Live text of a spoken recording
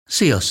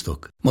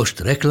Sziasztok! Most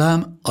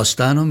reklám,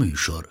 aztán a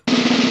műsor.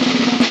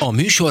 A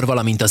műsor,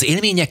 valamint az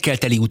élményekkel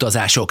teli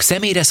utazások,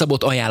 személyre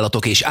szabott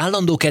ajánlatok és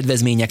állandó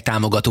kedvezmények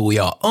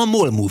támogatója a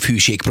MOLMOVE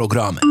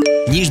hűségprogram.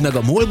 Nyisd meg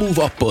a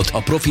MOLMOVE appot,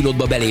 a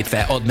profilodba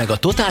belépve add meg a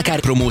Totalcar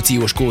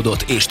promóciós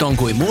kódot és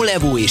tankolj MOL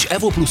Evo és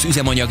Evo Plus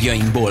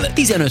üzemanyagjainkból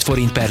 15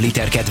 forint per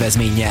liter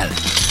kedvezménnyel.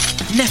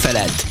 Ne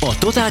feledd, a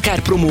Totalcar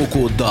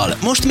promókóddal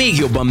most még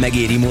jobban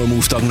megéri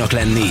MOLMOVE tagnak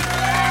lenni.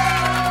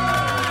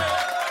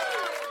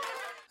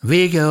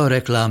 Vége a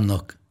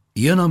reklámnak,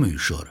 jön a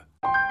műsor.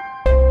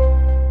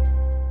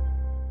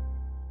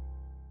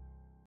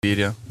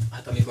 Bírja.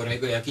 Hát amikor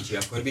még olyan kicsi,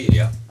 akkor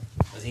bírja.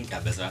 Az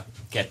inkább ez a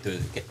kettő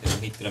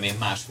mit tudom én,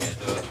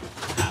 másféltől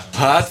 3.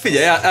 Hát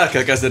figyelj, el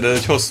kell kezdened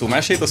egy hosszú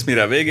mesét, azt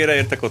mire végére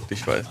értek, ott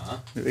is vagy.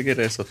 Aha.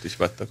 Végére érsz, ott is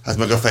vagytok. Hát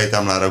meg a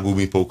fejtámlára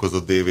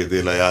gumipókozott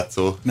DVD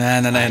lejátszó.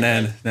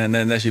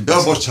 Ne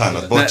zsibbasszuk.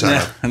 Ja,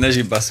 bocsánat. Ne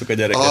zsibbasszuk a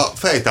gyereket. A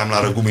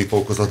fejtámlára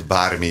gumipókozott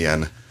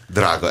bármilyen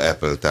drága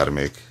Apple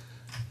termék.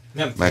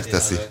 Nem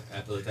megteszi.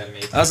 Apple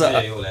termék. Az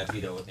nagyon jól lehet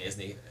videót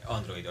nézni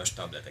androidos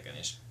tableteken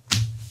is.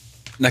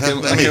 Nekem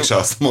mégse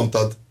azt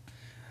mondtad.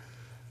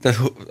 Tehát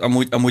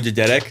amúgy a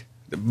gyerek,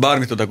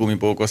 bármit oda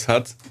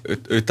gumipókozhat,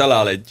 ő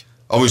talál egy...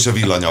 Amúgy is a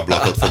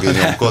villanyablakot fogja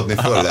nyomkodni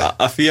föl le.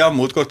 A fiam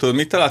múltkor tudod,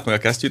 mit talált meg a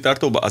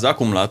kesztyűtartóba? Az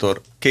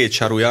akkumulátor 2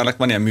 sarujának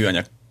van ilyen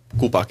műanyag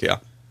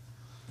kupakja.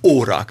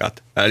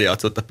 Órákat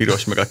eljátszott a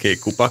piros meg a kék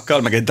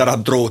kupakkal, meg egy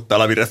darab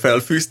dróttal, amire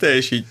felfűzte,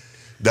 és így...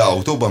 De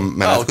autóban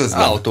menet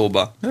közben?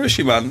 Autóba.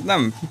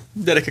 Simán,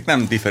 gyerekek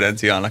nem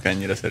differenciálnak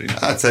ennyire szerintem.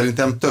 Hát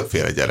szerintem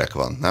többféle gyerek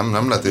van.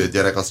 Nem lehet, hogy a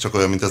gyerek az csak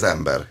olyan, mint az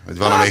ember. Hogy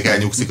valamelyik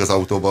elnyugszik az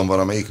autóban,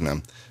 valamelyik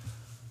nem.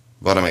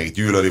 Valamelyik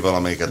gyűlöli,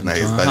 valamelyiket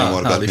nehéz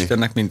benyomorgatni. Hál'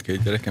 Istennek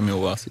mindkét gyerekem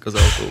jól alszik az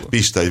autóban.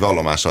 Pista, egy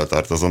vallomással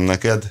tartozom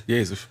neked.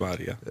 Jézus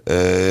Mária.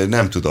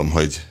 Nem tudom,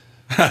 hogy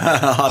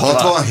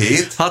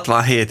 67?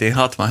 67, én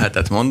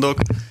 67-et mondok.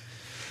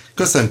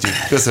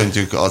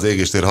 Köszöntjük az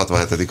Égéstér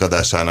 67.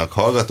 adásának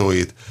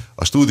hallgatóit.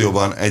 A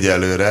stúdióban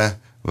egyelőre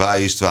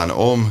Váj István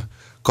Om,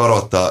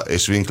 Karotta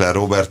és Winkler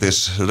Robert,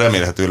 és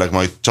remélhetőleg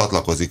majd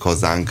csatlakozik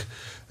hozzánk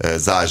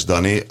Zás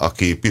Dani,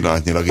 aki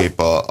pillanatnyilag épp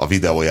a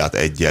videóját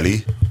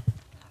egyeli.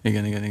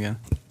 Igen.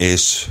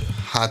 És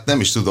hát nem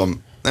is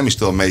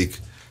tudom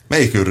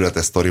melyik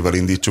őrületes sztorival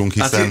indítsunk,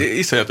 hiszen... Hát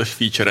iszonyatos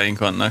feature-eink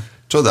vannak.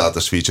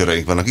 Csodálatos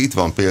feature-eink vannak. Itt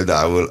van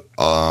például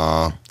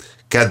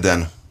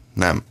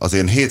az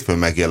én hétfőn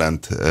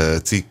megjelent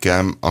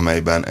cikkem,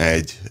 amelyben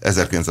egy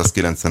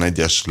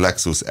 1991-es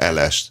Lexus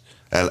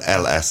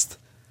LS-t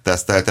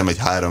teszteltem, egy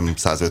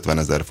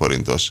 350 000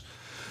 forintos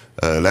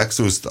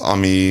Lexust,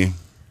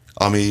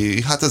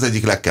 ami hát az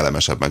egyik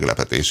legkellemesebb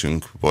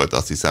meglepetésünk volt,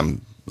 azt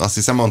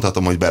hiszem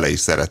mondhatom, hogy bele is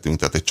szerettünk.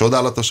 Tehát egy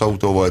csodálatos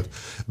autó volt,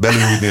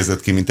 belül úgy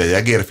nézett ki, mint egy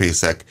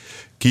egérfészek,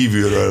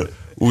 kívülről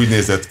úgy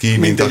nézett ki,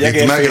 mint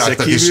akit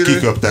megrágtak és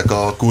kiköptek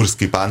a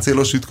kurszki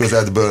páncélos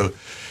ütközetből,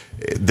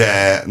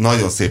 de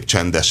nagyon szép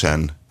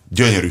csendesen,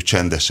 gyönyörű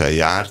csendesen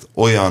járt,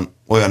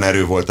 olyan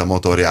erő volt a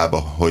motorjába,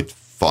 hogy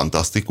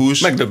fantasztikus.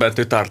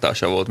 Megdöbbentő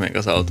tartása volt még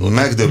az autónak.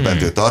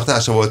 Megdöbbentő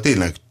tartása volt,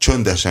 tényleg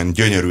csöndesen,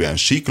 gyönyörűen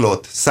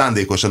siklott,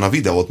 szándékosan a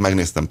videót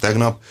megnéztem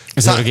tegnap.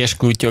 Zörgés,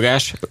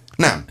 kútyogás?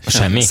 Nem.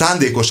 Semmi?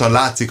 Szándékosan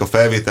látszik a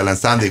felvételen,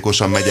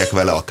 szándékosan megyek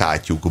vele a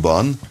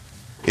kátyukban.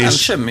 Nem,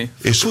 semmi.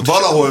 És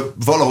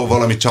valahol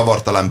valami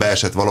csavartalán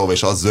beesett valahol,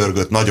 és az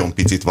zörgött nagyon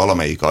picit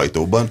valamelyik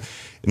ajtóban.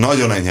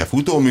 Nagyon enyhe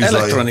futóműzaj.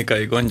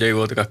 Elektronikai gondjai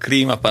voltak a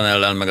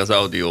klímapanellel, meg az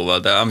audióval,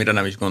 de amire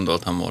nem is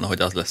gondoltam volna,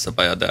 hogy az lesz a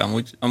baja, de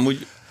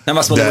amúgy nem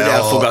azt mondom, hogy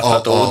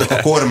elfogadható.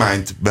 A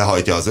kormányt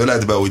behajtja az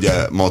öletbe,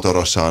 ugye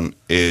motorosan,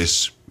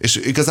 és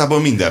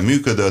igazából minden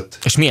működött.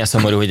 És milyen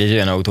szomorú, hogy egy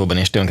olyan autóban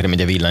is tönkre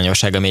megy a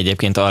villanyosság, ami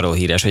egyébként arról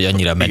híres, hogy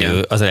annyira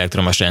menő az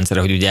elektromos rendszer,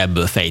 hogy ugye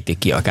ebből fejtik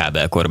ki a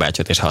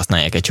kábelkorbácsot, és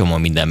használják egy csomó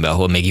mindenbe,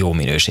 ahol még jó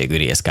minőségű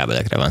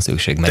részkábelekre van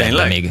szükség.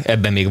 Mert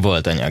ebben még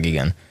volt anyag,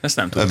 igen. Ezt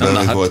nem tudtam.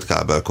 Ebben még volt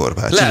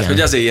kábelkorbács. Lehet, hogy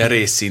azért ilyen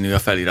részszínű a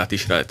felirat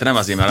is rajta. Nem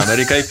azért, mert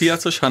amerikai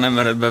piacos, hanem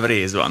mert ebben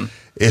rész van.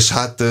 És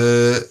hát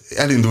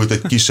elindult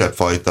egy kisebb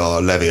fajta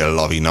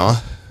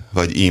levéllavina,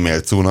 vagy e-mail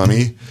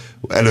cunami.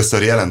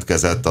 Először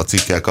jelentkezett a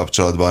cikkel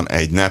kapcsolatban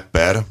egy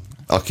nepper,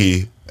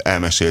 aki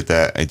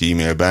elmesélte egy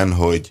e-mailben,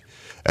 hogy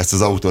ezt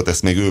az autót,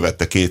 ezt még ő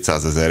vette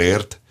 200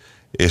 000-ért,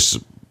 és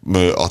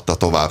adta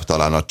tovább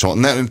talán a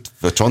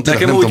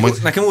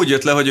Nekem úgy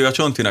jött le, hogy ő a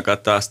Csontinak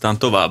adta aztán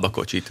tovább a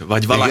kocsit.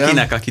 Vagy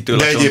valakinek, akitől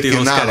de a Csontihoz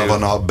egyébként nála kerül.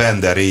 van a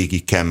Bender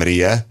régi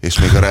Camry-je, és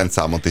még a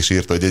rendszámot is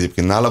írta, hogy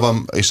egyébként nála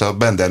van, és a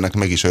Bendernek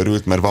meg is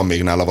örült, mert van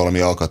még nála valami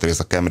alkatrész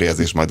a Camryhez,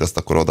 és majd azt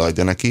akkor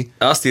odaadja neki.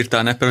 Azt írta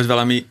a nepper, hogy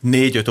valami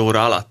 4-5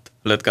 óra alatt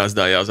lett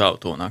gazdája az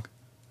autónak.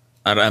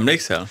 Arra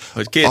emlékszel?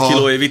 Hogy 2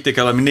 kilóért vitték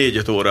el, ami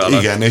 4-5 óra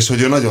alatt. Igen, és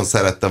hogy ő nagyon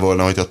szerette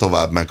volna, hogyha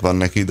tovább megvan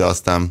neki, de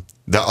azt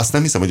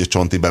nem hiszem, hogy a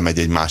Csonti bemegy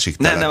egy másik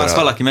telepre. Nem, azt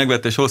valaki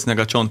megvette, és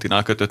valószínűleg a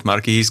Csontinál kötött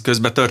már ki, hisz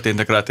közben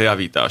történtek rajta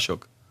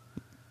javítások.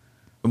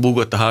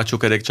 Búgott a hátsó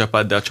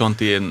kerékcsapát, de a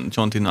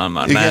Csontinál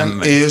már igen,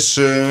 nem.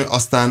 És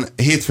aztán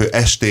hétfő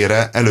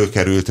estére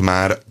előkerült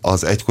már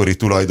az egykori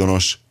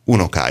tulajdonos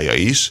unokája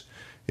is,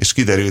 és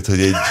kiderült, hogy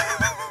egy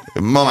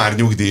ma már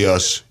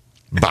nyugdíjas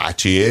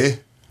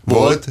bácsié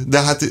volt,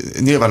 de hát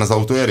nyilván az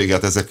autó elég,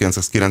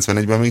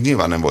 1991-ben még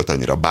nyilván nem volt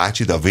annyira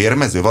bácsi, de a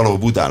vérmező valahol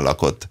Budán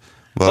lakott.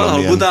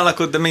 Valahol Budán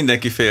lakott, de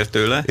mindenki fél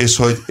tőle.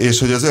 És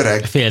hogy az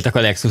öreg... Féltek a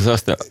Lexus,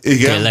 azt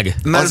igen, tényleg?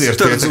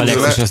 azért féltek a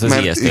Lexus az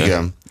mert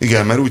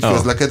igen, mert úgy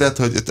közlekedett,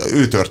 hogy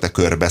ő törte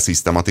körbe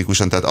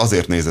szisztematikusan, tehát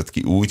azért nézett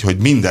ki úgy, hogy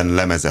minden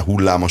lemeze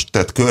hullámos,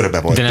 tehát körbe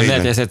volt. De nem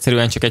lehet, ez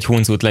egyszerűen csak egy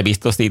huncut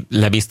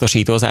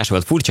lebiztosítózás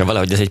volt? Furcsa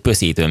valahogy, ez egy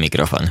pöszítő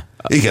mikrofon.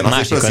 Igen, az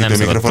egy pöszítő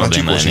mikrofon, a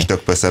csikós is tök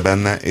pösze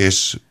benne,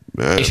 és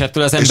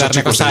ettől az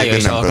embernek a szája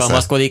is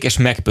alkalmazkodik, és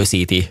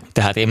megpöszíti.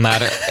 Tehát én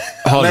már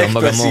hallom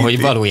magamon,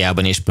 hogy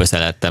valójában is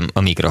pöszelettem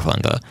a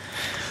mikrofontól.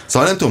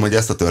 Szóval nem tudom, hogy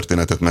ezt a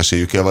történetet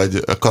meséljük-e, vagy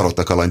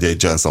Karotta kalandjai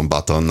Jenson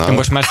Buttonnal.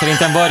 Most már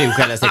szerintem varjuk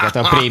el ezeket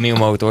a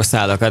prémium autós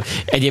szálakat.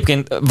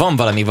 Egyébként van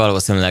valami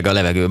valószínűleg a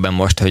levegőben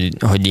most,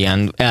 hogy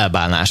ilyen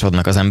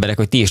elbánásodnak az emberek,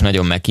 hogy ti is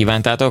nagyon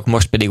megkívántátok,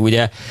 most pedig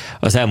ugye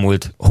az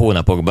elmúlt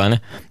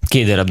hónapokban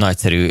 2 darab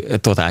nagyszerű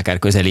totálkár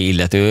közeli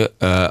illető,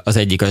 az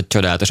egyik a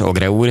csodálatos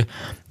Ogre úr,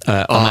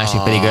 a másik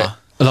pedig a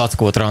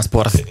Lackó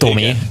Transport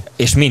Tomi, igen.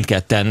 És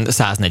mindketten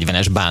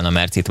 140-es Bálna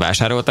Mercit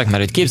vásároltak, mert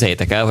hogy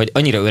képzeljétek el, hogy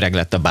annyira öreg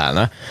lett a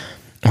Bálna,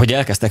 hogy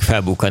elkezdtek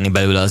felbukkanni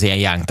belőle az ilyen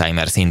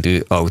youngtimer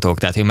szintű autók.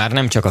 Tehát, hogy már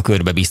nem csak a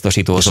körbe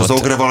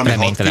biztosítózott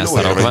reménytelen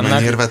szarok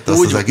vannak.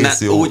 Úgy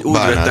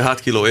vette 6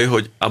 kilóé,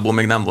 hogy abból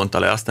még nem vonta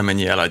le, aztán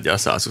mennyi eladja a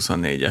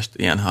 124-est,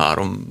 ilyen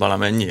 3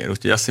 valamennyiért.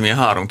 Úgyhogy azt hiszem, ilyen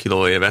 3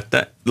 kilóé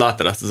vette.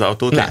 Láttad ezt az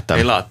autót? Láttam.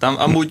 Én láttam.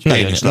 Amúgy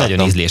nagyon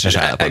ízléses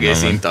állapotban.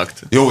 Egész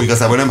intakt. Jó,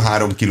 igazából nem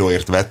 3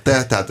 kilóért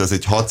vette, tehát ez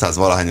egy 600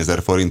 valahány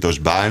ezer forintos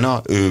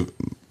Bálna, ő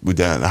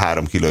ugye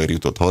 3 kilóért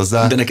jutott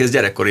hozzá. De neki ez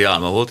gyerekkori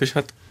álma volt, és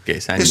hát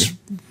kész, ennyi. És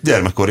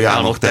gyermekkori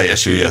álmok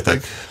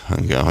teljesüljetek.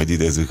 Igen, hogy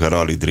idézzük a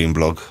Rally Dream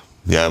blog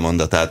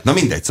jelmondatát. Na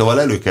mindegy,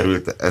 szóval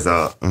előkerült ez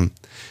a...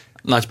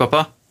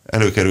 Nagypapa?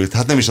 Előkerült,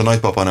 hát nem is a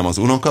nagypapa, hanem az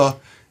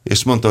unoka,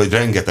 és mondta, hogy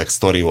rengeteg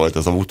sztori volt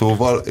az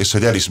autóval, és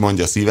hogy el is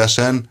mondja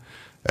szívesen.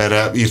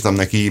 Erre írtam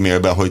neki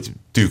e-mailben, hogy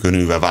tűkön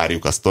ülve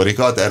várjuk a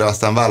sztorikat, erre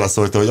aztán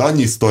válaszolta, hogy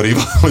annyi sztori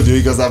van, hogy ő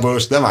igazából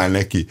most nem áll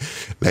neki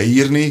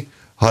leírni,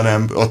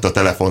 hanem ott a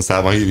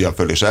telefonszámon hívja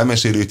föl és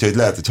elmeséli, úgyhogy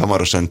lehet, hogy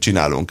hamarosan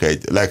csinálunk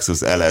egy Lexus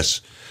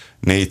LS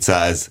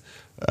 400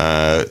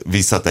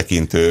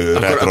 visszatekintő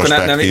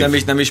retrospektív.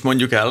 Akkor nem is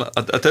mondjuk el,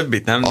 a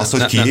többit nem. Az,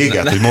 hogy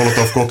kiégett, hogy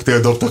Molotov koktél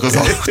dobtak az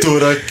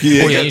autóra,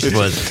 kiégett. Olyan is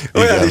volt.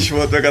 Olyan is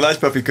volt, meg a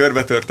nagypapi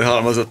körbetörte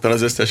halmozottan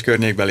az összes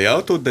környékbeli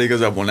autót, de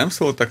igazából nem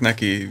szóltak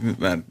neki,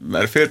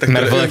 mert féltek.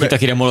 Mert valakit,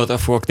 akire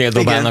Molotov koktél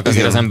dobálnak,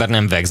 azért az ember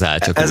nem vegzál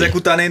csak ezek úgy.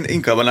 után én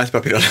inkább a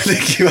nagypapira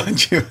lennék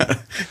kíváncsi, mert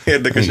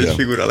érdekes egy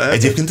figura lehet.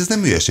 Egyébként ez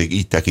nem hülyeség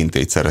így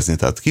tekintélyt szerezni,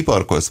 tehát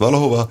kiparkolsz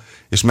valahova,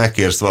 és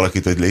megkérsz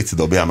valakit, hogy légy,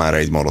 dobjál már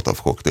egy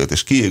Molotov koktélt,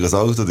 és kiég az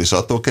autód, és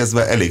attól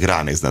kezdve elég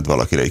ránézned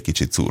valakire egy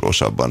kicsit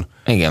szúrósabban.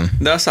 Igen.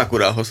 De a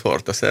Sakurahoz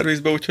hord a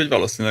szervizbe, úgyhogy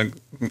valószínűleg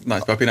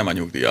nagypapi nem a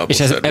nyugdíjából. És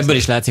ebből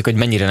is látszik, hogy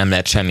mennyire nem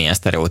lehet semmilyen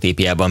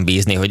sztereotípiában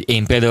bízni, hogy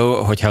én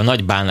például, hogyha a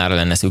nagy Bálnára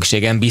lenne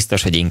szükségem,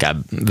 biztos, hogy inkább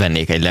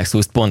vennék egy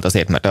Lexust, pont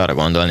azért, mert arra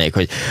gondolnék,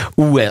 hogy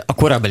a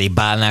korabeli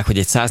Bálnák, hogy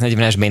egy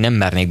 140-esben nem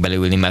mernék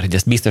beleülni, mert hogy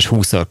ezt biztos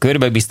 20-szor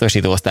körbe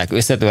biztosítozták,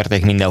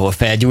 összetörték, mindenhol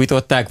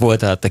felgyújtották,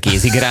 volt alatt a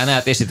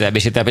kézigránát, és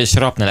itt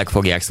srapnelek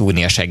fogják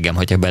szúrni a seggem,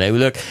 hogyha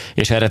beleülök,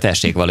 és erre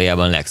tessék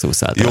valójában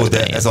Lexus-szal. Jó,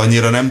 de ez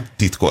annyira nem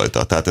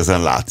titkolta, tehát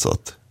ezen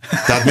látszott.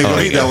 Tehát még a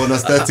videón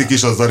azt tetszik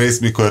is az a rész,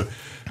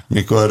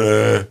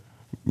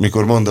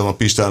 mikor mondom a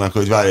Pistának,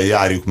 hogy várj,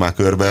 járjuk már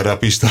körbe, erre a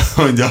Pista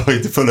mondja,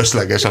 hogy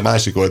fölösleges, a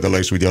másik oldala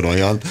is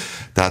ugyanolyan.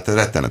 Tehát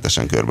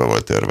rettenetesen körbe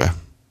volt törve.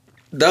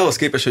 De ahhoz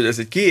képest, hogy ez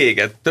egy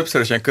kiégett,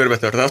 többszörösen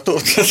körbetört autó,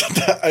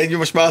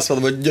 most már azt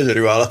mondom, hogy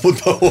gyönyörű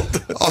állapotban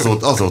volt.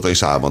 Azóta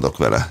is álmodok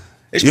vele.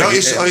 És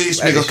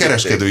még a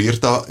kereskedő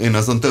írta, én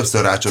azon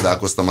többször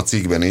rácsodálkoztam a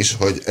cikkben is,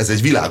 hogy ez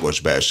egy világos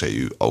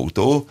belsejű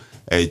autó,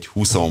 egy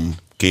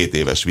 22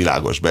 éves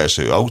világos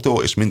belsejű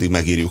autó, és mindig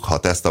megírjuk, ha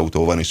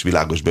tesztautó van és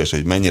világos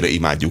belsejű, hogy mennyire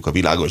imádjuk a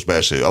világos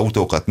belsejű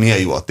autókat, milyen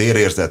jó a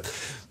térérzet,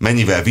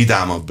 mennyivel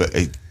vidámabb,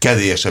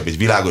 kedélyesebb egy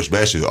világos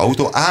belsejű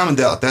autó, ám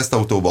de a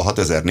tesztautóban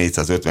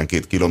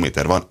 6452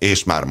 kilométer van,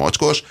 és már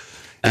mocskos,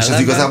 és ez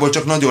igazából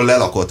csak nagyon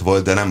lelakott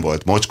volt, de nem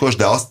volt mocskos,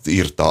 de azt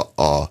írta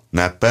a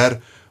Nepper,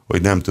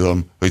 hogy nem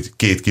tudom, hogy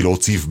 2 kiló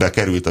cívbe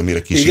került,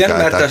 amire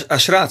kisikálták. Igen, mert a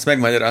srác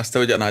megmagyarázta,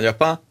 hogy a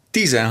nagyapa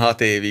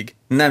 16 évig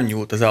nem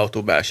nyúlt az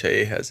autó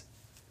belsejéhez.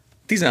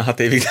 16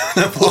 évig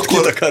nem volt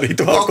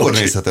kitakarítva. Akkor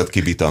nézhetett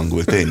ki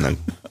bitangul, tényleg.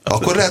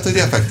 Akkor lehet, hogy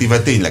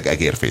effektíve tényleg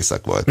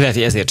egérfészek volt. Lehet,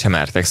 hogy ezért sem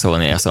mertek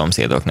szólni a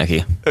szomszédok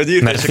neki.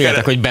 Mert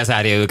féltek, hogy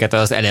bezárja őket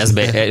az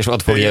LS-be, és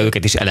ott fogja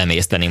őket is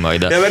elemészteni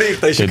majd a többi mert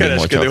írta is a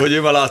kereskedő, hogy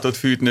ő már látott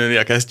fűtnőni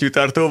a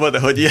kesztyűtartóba, de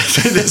hogy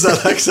ez a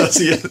Lexus,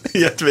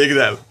 ilyet még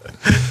nem.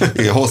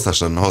 Igen,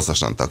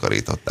 hosszasan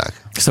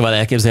takarították. Szóval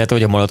elképzelhető,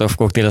 hogy a Molotov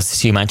koktél az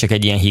simán csak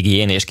egy ilyen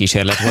higiénés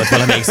kísérlet volt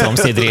valamelyik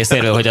szomszéd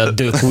részéről, hogy a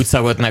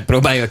dökútszagot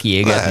megpróbálja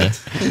kiégetni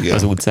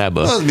az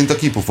utcába. Az, mint a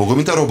kipufogó,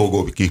 mint a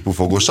robogó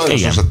kipufogó.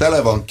 Sajnos most a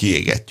tele van,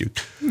 kiégetjük.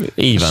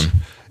 Így van.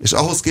 És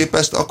ahhoz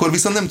képest akkor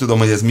viszont nem tudom,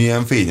 hogy ez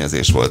milyen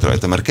fényezés volt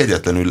rajta, mert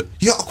kegyetlenül,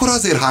 akkor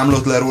azért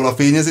hámlott le róla a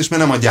fényezés,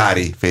 mert nem a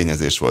gyári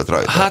fényezés volt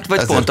rajta. Hát vagy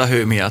ezért... pont a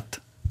hő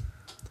miatt.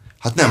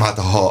 Hát nem, hát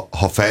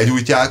ha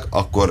felgyújtják,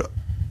 akkor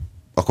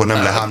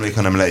nem lehámlik,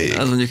 hanem leég.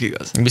 Ez mondjuk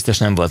igaz. Biztos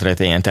nem volt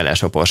rajta ilyen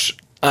telesopos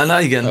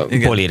Na igen.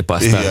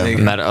 polírpaszta,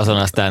 Igen. mert azon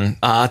aztán...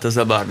 Hát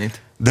ezzel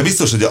bármit. De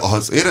biztos, hogy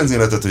az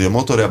érenzéletet, hogy a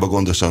motorjába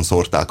gondosan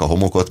szórták a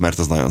homokot, mert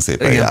az nagyon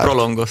szépen Igen, járt.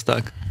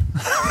 prolongozták.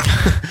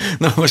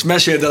 Na most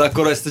meséld el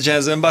akkor ezt a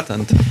Jensen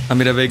Buttont,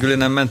 amire végül én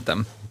nem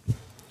mentem.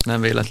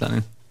 Nem véletlenül.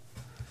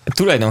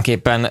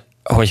 Tulajdonképpen,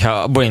 hogyha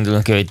abból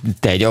indulunk ki, hogy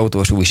te egy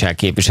autós újság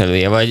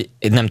képviselője vagy,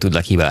 nem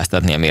tudlak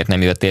hibáztatni, amiért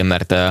nem jöttél,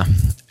 mert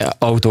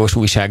autós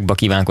újságba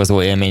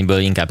kívánkozó élményből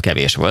inkább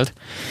kevés volt.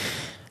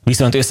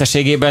 Viszont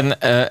összességében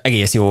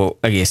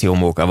egész jó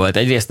móka volt.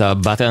 Egyrészt a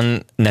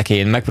Buttonnek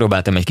én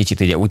megpróbáltam egy kicsit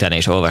ugye utána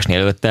is olvasni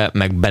előtte,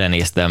 meg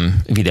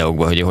belenéztem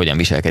videókba, hogy hogyan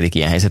viselkedik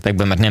ilyen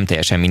helyzetekben, mert nem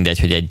teljesen mindegy,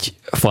 hogy egy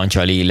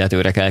fancsali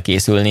illetőre kell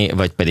készülni,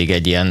 vagy pedig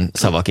egy ilyen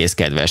szavakész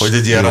kedves. Hogy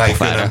egy ilyen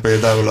jópofára. Raikkonen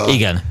például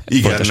Igen,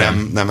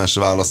 pontosan. nemes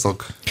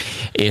válaszok.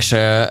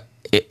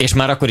 És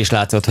már akkor is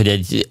látszott, hogy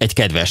egy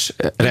kedves,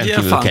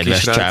 rendkívül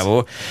kedves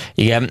csávó.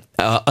 Igen,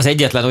 az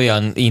egyetlen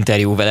olyan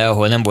interjú vele,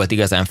 ahol nem volt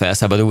igazán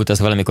felszabadult, az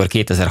valamikor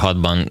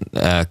 2006-ban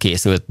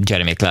készült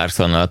Jeremy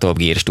Clarksonnal a Top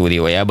Gear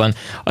stúdiójában,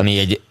 ami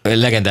egy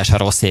legendásan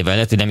rossz évvel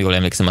lett, hogy nem jól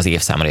emlékszem az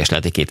évszámra, és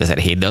lehet, hogy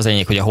 2007, de az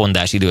enyém, hogy a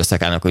hondás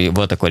időszakának hogy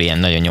volt akkor ilyen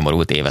nagyon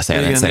nyomorult éve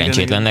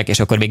szerencsétlennek, és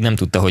akkor még nem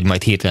tudta, hogy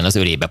majd hirtelen az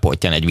ölébe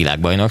pottyan egy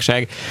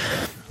világbajnokság.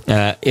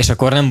 És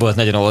akkor nem volt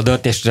nagyon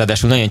oldott, és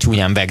ráadásul nagyon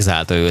csúnyán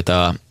begzálta őt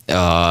a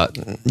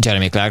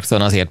Jeremy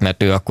Clarkson azért,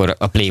 mert ő akkor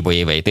a Playboy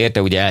éveit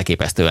érte, ugye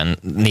elképesztően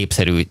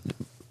népszerű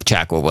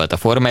csákó volt a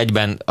Forma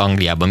 1-ben,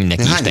 Angliában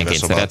mindenki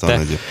istenként szerette.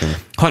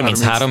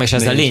 33, és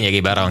ezzel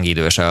lényegében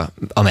rangidős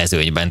a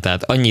mezőnyben,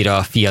 tehát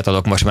annyira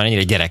fiatalok, most már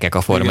annyira gyerekek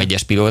a Forma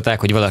 1-es pilóták,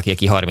 hogy valaki,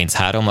 aki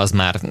 33, az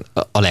már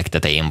a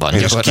legtetején van.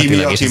 És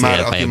Kimi, aki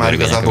már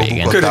igazából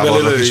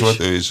bukott is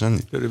volt, ő is.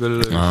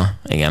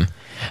 Igen.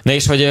 Na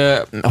és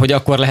hogy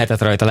akkor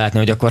lehetett rajta látni,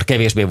 hogy akkor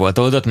kevésbé volt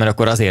oldott, mert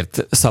akkor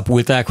azért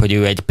szapulták, hogy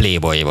ő egy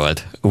playboy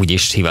volt. Úgy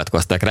is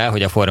hivatkoztak rá,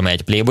 hogy a Forma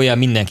 1 playboy-ja,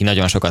 mindenki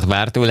nagyon sokat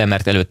várt tőle,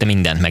 mert előtte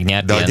mindent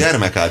megnyert. De a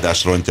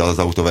gyermekáldás rontja az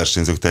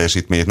autóversenyzők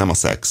teljesítményét, nem a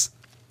szex.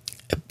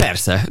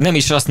 Persze. Nem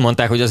is azt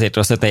mondták, hogy azért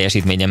rossz a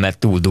teljesítménye, mert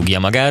túl dugja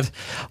magát,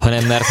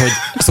 hanem mert hogy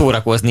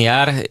szórakozni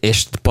jár,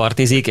 és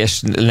partizik,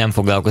 és nem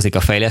foglalkozik a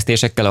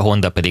fejlesztésekkel, a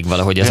Honda pedig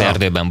valahogy az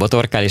erdőben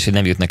botorkál, és hogy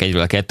nem jutnak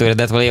egyről a kettőre,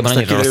 de hát valójában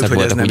annyira rosszak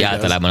voltak úgy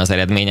általában az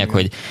eredmények,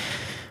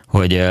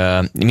 hogy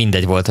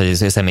mindegy volt, hogy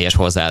az ő személyes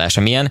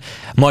hozzáállása milyen.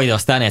 Majd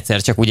aztán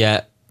egyszer csak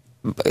ugye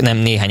nem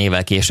néhány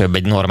évvel később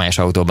egy normális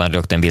autóban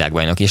rögtön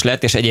világbajnok is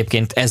lett, és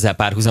egyébként ezzel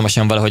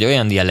párhuzamosan valahogy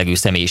olyan jellegű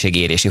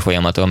személyiségérési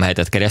folyamaton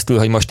mehetett keresztül,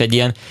 hogy most egy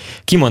ilyen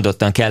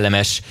kimondottan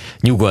kellemes,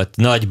 nyugodt,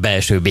 nagy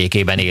belső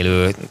békében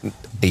élő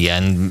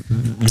ilyen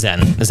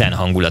zen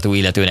hangulatú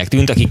illetőnek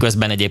tűnt, aki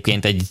közben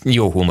egyébként egy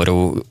jó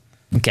humorú,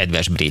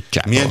 kedves brit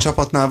csápa. Milyen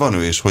csapatnál van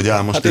ő, és hogy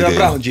áll most idén? idén? A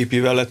Brown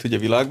GP-vel lett ugye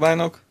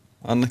világbajnok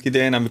annak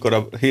idején,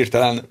 amikor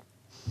hirtelen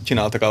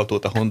csináltak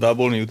autót a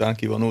Hondából, miután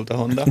kivonult a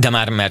Honda. De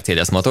már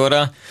Mercedes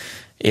motorra,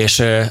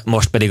 és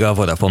most pedig a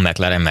Vodafone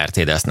McLaren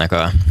Mercedesnek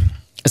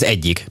az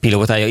egyik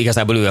pilótája.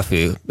 Igazából ő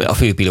a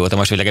fő pilóta,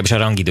 most legalábbis a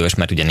rangidős,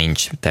 mert ugye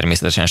nincs,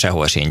 természetesen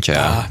sehol sincs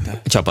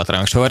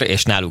csapatrangsor,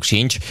 és náluk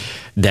sincs,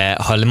 de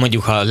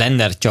ha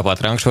lenne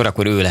csapatrangsor,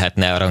 akkor ő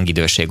lehetne a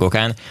rangidősség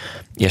okán,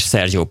 és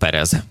Sergio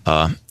Perez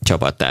a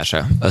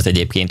csapattársa. Az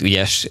egyébként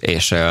ügyes,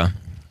 és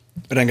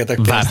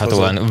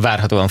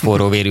várhatóan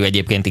forróvérű,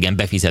 egyébként igen,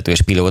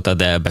 befizetős pilóta,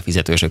 de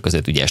befizetősök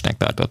között ügyesnek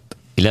tartott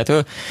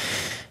illető.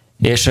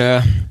 És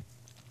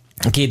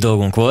két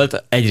dolgunk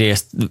volt.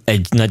 Egyrészt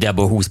egy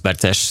nagyjából 20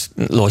 perces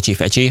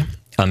locsi-fecsi,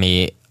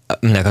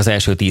 aminek az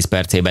első 10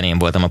 percében én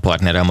voltam a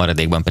partnere, a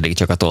maradékban pedig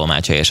csak a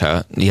tolmácsa és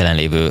a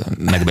jelenlévő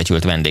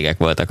megbecsült vendégek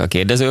voltak a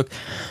kérdezők.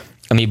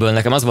 Amiből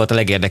nekem az volt a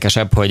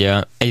legérdekesebb, hogy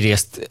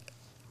egyrészt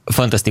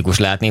fantasztikus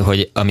látni,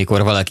 hogy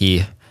amikor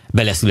valaki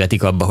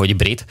beleszületik abba, hogy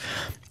brit,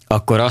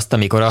 akkor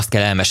amikor azt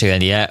kell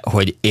elmesélnie,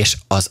 hogy és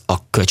az a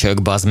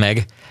köcsög, bazd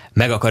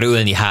meg akar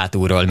ölni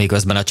hátulról,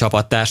 miközben a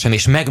csapattársam,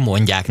 és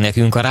megmondják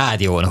nekünk a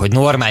rádión, hogy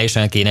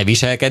normálisan kéne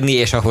viselkedni,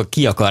 és ahol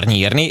ki akar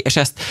nyírni, és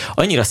ezt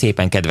annyira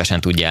szépen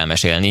kedvesen tudja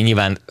elmesélni.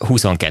 Nyilván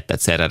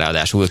 22-szerre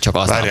ráadásul csak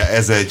az. Várja,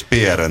 ez egy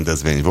PR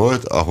rendezvény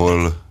volt,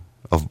 ahol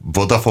a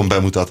Vodafone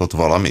bemutatott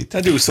valamit?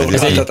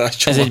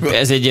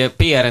 Ez egy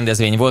PR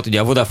rendezvény volt, ugye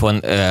a Vodafone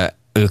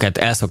őket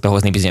el szokta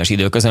hozni bizonyos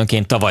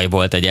időközönként. Tavaly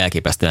volt egy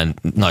elképesztően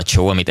nagy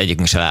show, amit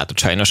egyikünk se látott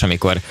sajnos,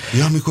 amikor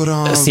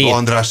a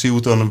Andrássy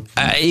úton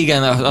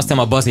igen, azt hiszem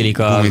a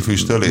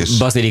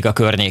Bazilika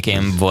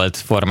környékén volt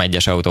Forma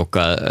 1-es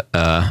autókkal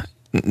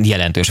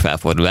jelentős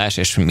felfordulás,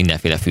 és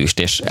mindenféle füst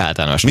és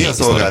általános mi a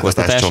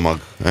szolgáltatás csomag?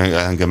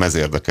 Engem ez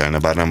érdekelne,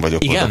 bár nem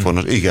vagyok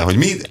Vodafone-os. Igen, hogy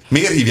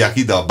miért hívják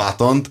ide a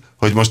Buttont,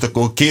 hogy most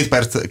akkor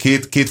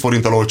 2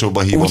 forinttal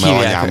olcsóbban hívom el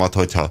anyámat,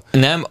 hogyha...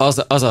 Nem,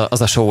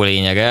 az a show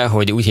lényege,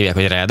 hogy úgy hívják,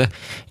 hogy Red,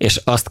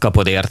 és azt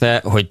kapod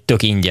érte, hogy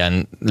tök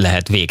ingyen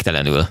lehet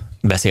végtelenül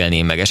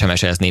beszélni, meg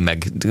SMS-ezni,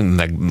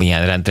 meg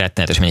ilyen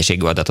rettenetes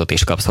mennyiségű adatot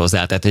is kapsz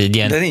hozzá. Tehát egy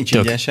ilyen de nincs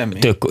ingyen semmi.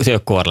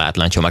 Tök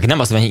korlátlan csomag. Nem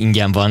azt mondja, hogy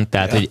ingyen van,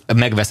 tehát hogy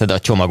megveszed a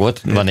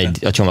csomagot,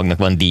 a csomagnak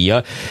van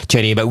díja,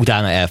 cserébe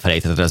utána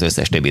elfelejtheted az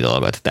összes többi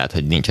dolgot, tehát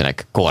hogy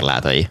nincsenek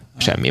korlátai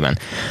semmiben.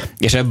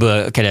 És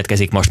ebből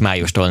keletkezik most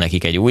májustól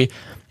nekik egy új.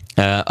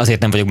 Azért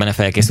nem vagyok benne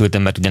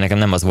felkészültem, mert ugye nekem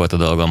nem az volt a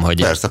dolgom,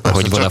 hogy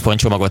Vodafone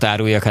csomagot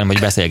áruljak, hanem hogy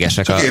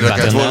beszélgessek a Buttonnal.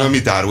 Érdekelt volna,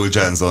 mit árul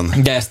Jenson.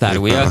 De ezt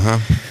árulja.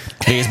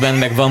 Részben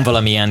meg van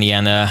valamilyen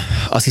ilyen,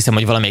 azt hiszem,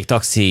 hogy valamelyik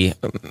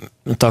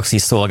taxi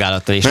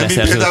szolgálattal is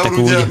leszerződtek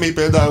úgy. Mi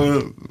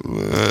például...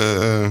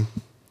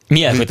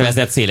 Mi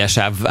elkötelezett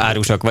szélesebb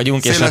árusok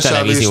vagyunk, és a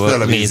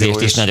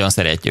televíziónézést is nagyon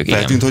szeretjük.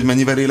 Feltűnt, hogy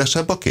mennyivel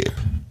élesebb a kép?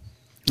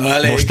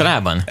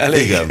 Mostanában?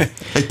 Igen.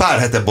 Egy pár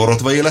hete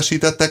borotva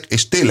élesítettek,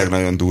 és tényleg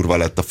nagyon durva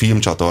lett a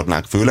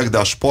filmcsatornák főleg, de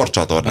a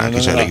sportcsatornák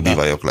is elég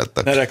divajok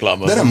lettek.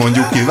 De nem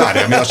mondjuk ki,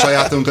 várjál, mi a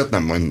sajátunkat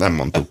nem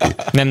mondtuk ki.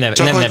 Nem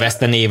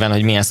nevezte néven,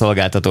 hogy milyen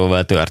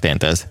szolgáltatóval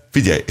történt ez.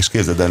 Figyelj, és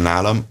képzeld el,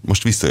 nálam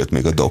most visszajött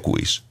még a doku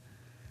is.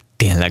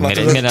 Tényleg,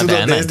 miért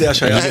elment?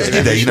 Egy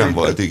ideig nem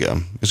volt,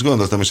 igen. És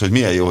gondoltam is, hogy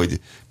milyen jó, hogy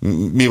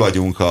mi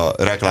vagyunk a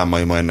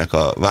reklámai ma ennek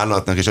a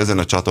vállalatnak, és ezen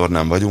a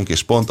csatornán vagyunk,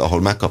 és pont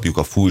ahol megkapjuk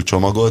a full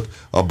csomagot,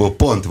 abból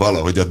pont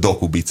valahogy a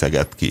doku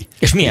biceget ki.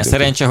 És milyen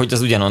szerencse, hogy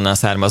az ugyanonnan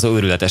származó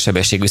őrületes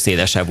sebességű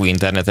szélessávú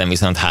interneten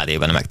viszont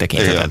HD-ben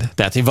megtekintheted.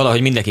 Tehát, hogy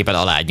valahogy mindenképpen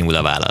alágynyúl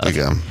a vállalat.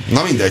 Igen.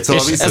 Na mindegy,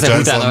 szóval vissza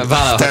Jenson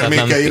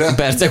termékeire.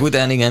 Percek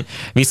után, igen,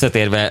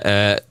 visszatérve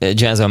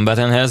Jenson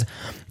Buttonhez,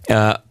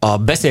 a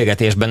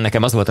beszélgetésben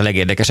nekem az volt a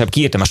legérdekesebb,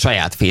 kiírtam a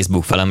saját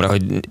Facebook falamra,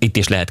 hogy itt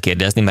is lehet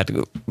kérdezni, mert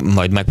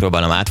majd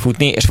megpróbálom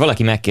átfutni, és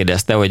valaki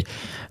megkérdezte, hogy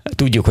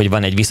tudjuk, hogy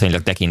van egy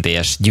viszonylag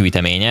tekintélyes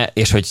gyűjteménye,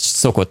 és hogy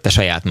szokott-e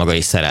saját maga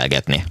is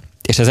szerelgetni.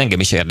 És ez engem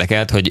is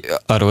érdekelt, hogy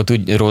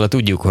róla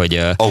tudjuk,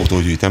 hogy...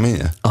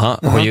 Autógyűjteménye?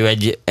 Hogy ő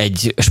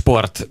egy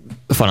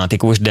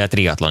sportfanatikus, de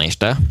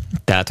triatlonista.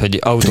 Tehát, hogy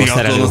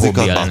autószerelő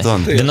hobbija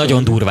lenne. De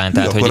nagyon durván.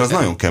 Tehát, akkor az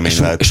nagyon kemény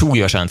lehet.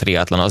 Súlyosan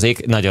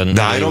triatlonozik. Nagyon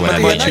de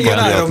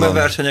Ironman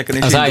versenyeken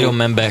is. Az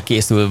Ironmanbe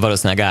készül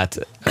valószínűleg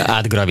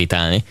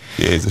átgravitálni.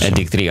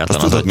 Eddig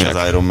triatlonozott. Tudod, mi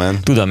az Ironman?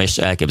 Tudom, és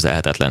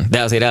elképzelhetetlen.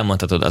 De azért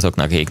elmondhatod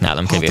azoknak, akik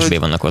nálam kevésbé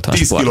vannak otthon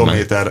 10 sportban.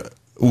 kilométer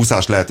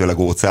úszás lehetőleg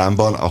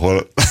óceánban,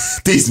 ahol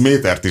 10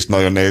 métert is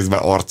nagyon nehéz,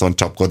 mert arcon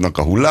csapkodnak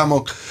a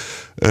hullámok.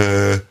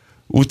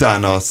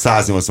 Utána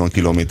 180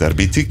 kilométer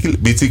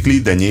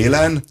bicikli, de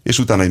nyélen, és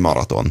utána egy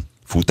maraton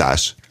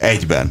futás.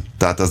 Egyben.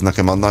 Tehát az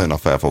nekem nagyon a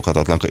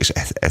felfoghatatlan, és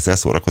ezzel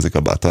szórakozik a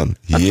Button.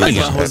 Hát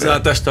megvan hozzá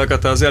a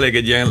testalkat, az elég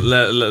egy ilyen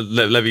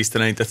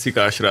levíztelenített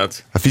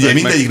szikásrác. Hát figyelj,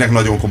 mindegyiknek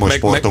nagyon komoly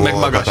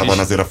sportolókata van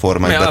azért a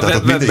formájban,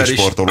 tehát mindegyik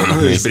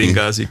sportolónak néz ki.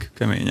 Bringázik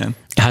keményen.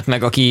 Hát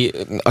meg aki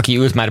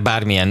ült már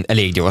bármilyen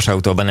elég gyors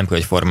autóban, nem kell,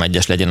 hogy Forma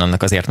 1-es legyen,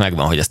 annak azért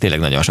megvan, hogy ez tényleg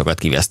nagyon sokat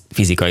kivesz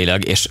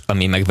fizikailag, és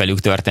ami meg velük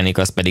történik,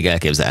 az pedig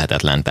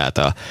elképzelhetetlen.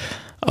 Tehát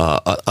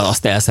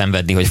azt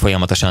elszenvedni, hogy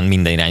folyamatosan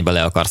minden irányba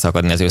le akarsz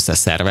akadni az összes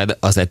szerved,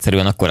 az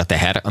egyszerűen akkora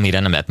teher, amire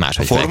nem lehet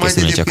máshogy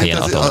felkészülni, csak ha ilyen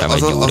atomra vagy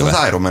gyúrva.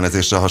 Az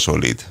Ironman-ezésre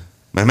hasonlít.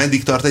 Mert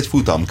meddig tart egy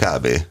futam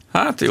kb?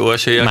 Hát jó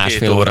eséllyel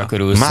 2 óra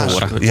körül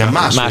szóra.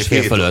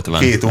 Másfél fölött van.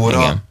 2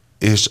 óra. Igen.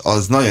 És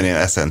az nagyon ilyen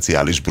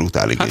eszenciális,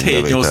 brutál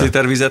igénybevétel. Hát 7-8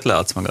 liter vizet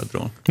leadsz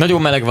magadról.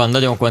 Nagyon meleg van,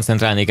 nagyon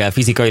koncentrálni kell,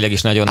 fizikailag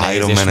is nagyon nehéz.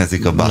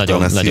 Ironman-ezik a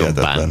Button, ez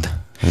hihetetlen,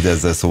 hogy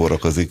ezzel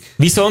szórakozik.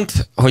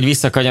 Viszont, hogy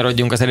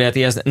visszakanyarodjunk az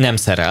eredetihez, nem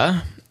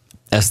szerel.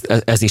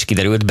 Ez is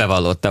kiderült,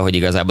 bevallotta, hogy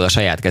igazából a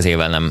saját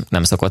kezével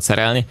nem szokott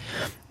szerelni.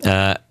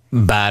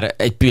 Bár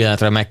egy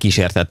pillanatra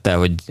megkísértette,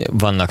 hogy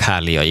vannak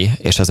Harley-ai,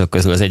 és azok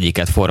közül az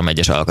egyiket Forma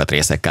 1-es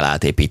alkatrészekkel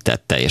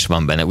átépítette, és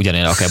van benne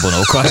ugyanilyen a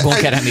Kebonó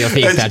karbonkeremi a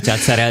féktárcsát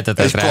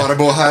szereltetett rá. Egy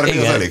karbon Harley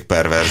az elég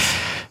pervers.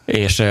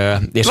 És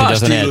hogy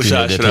azon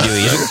eltűnődött, hogy ő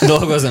is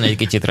dolgozzon egy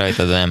kicsit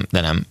rajta,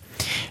 de nem.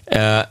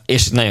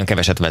 És nagyon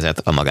keveset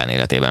vezet a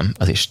magánéletében,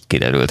 az is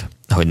kiderült,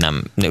 hogy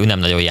ő nem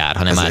nagyon jár,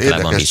 hanem ez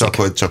általában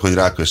viszik. Csak hogy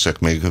rákössek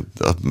még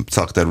a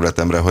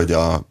szakterületemre,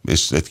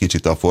 és egy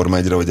kicsit a Forma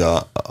 1-re, hogy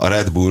a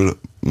Red Bull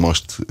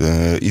most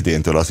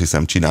idéntől azt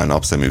hiszem csinál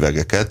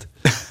napszemüvegeket,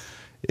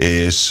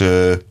 és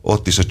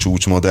ott is a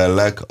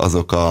csúcsmodellek,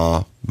 azok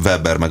a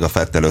Weber meg a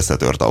Vettel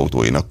összetört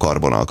autóinak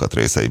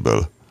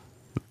karbonalkatrészeiből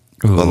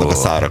vannak a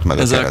szárak meg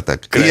a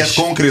keretek. Ilyet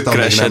konkrétan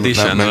még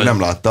nem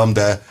láttam,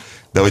 de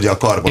ugye a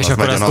karbon és az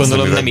akkor megy a azt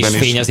gondolom nem is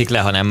napszemüvegben fényezik le,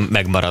 hanem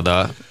megmarad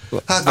a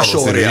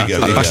sorja.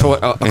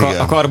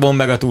 A karbon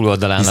meg a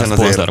túloldalán a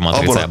szponzormatricában.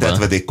 Abból a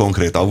tetvedék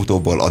konkrét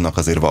autóból annak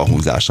azért van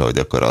húzása, hogy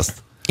akkor azt...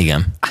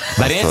 Igen.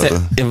 Bár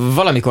én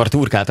valamikor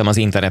turkáltam az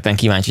interneten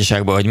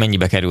kíváncsiságból, hogy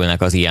mennyibe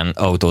kerülnek az ilyen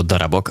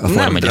autódarabok, a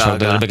Forma 1-es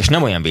autódarabok, és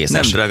nem olyan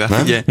vészes. Nem drága,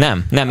 figyelj.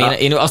 Nem.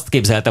 Én azt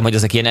képzeltem, hogy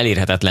ezek ilyen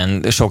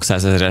elérhetetlen sok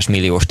százezeres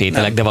milliós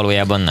tételek, de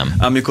valójában nem.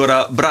 Amikor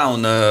a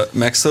Brown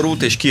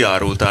megszorult és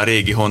kiárulta a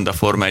régi Honda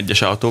Forma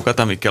 1-es autókat,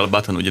 amikkel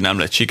Button ugye nem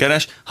lett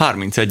sikeres,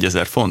 31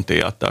 000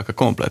 fontért adták a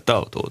komplett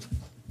autót.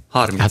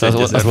 31 Hát az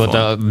ezer volt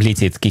font. a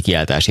licit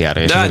kikiáltási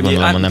ára, és annyi-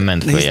 gondolom, nem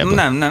ment följebb.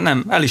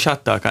 Nem, el is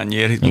adták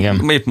annyiért.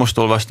 Igen. Épp most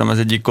olvastam az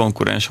egyik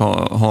konkurens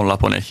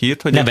honlapon egy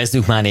hírt, hogy...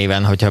 Nevezzük már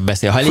néven, hogyha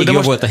beszél. Ha elég de jó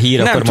most volt a hír,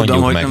 nem akkor tudom,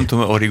 mondjuk hogy meg. Nem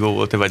tudom, Origo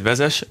volt-e vagy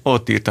Vezes,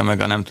 ott írta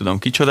meg a nem tudom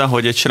kicsoda,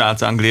 hogy egy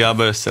srác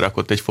Angliába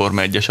összerakott egy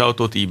Forma 1-es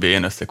autót,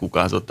 eBay-en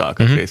összekukázott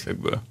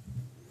alkatrészekből.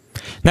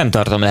 Nem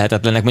tartom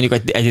lehetetlennek.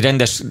 Mondjuk egy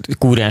rendes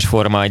kúrens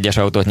Forma 1-es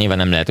autót nyilván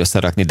nem lehet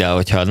összerakni, de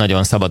hogyha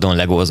nagyon szabadon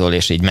legózol,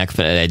 és így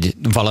megfelel egy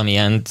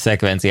valamilyen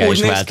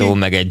szekvenciális váltó,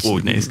 meg egy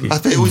Úgy néz ki.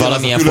 Hát ugyanaz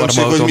valamilyen a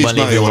különbség, hogy mi is formautóban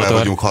nagyon lévő jól el motor.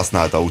 vagyunk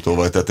használt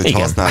autóval, tehát egy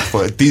Igen.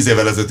 használt, 10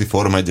 évvel ezelőtti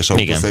Forma 1-es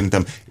autó Igen.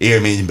 szerintem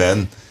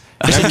élményben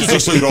És nem egy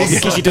biztos, hogy rossz.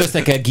 kicsit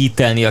össze kell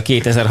gittelni a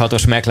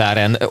 2006-os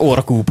McLaren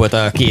Orkupot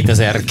a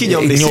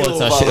Kinyomni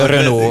 2008-as szilóval,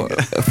 Renault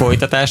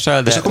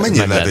folytatással, de És akkor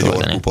mennyire meg lehet egy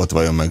oldani. orkupot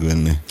vajon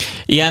megvenni?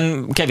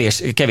 Ilyen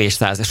kevés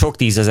sok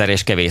 10 000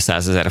 és kevés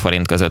 100 000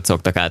 forint között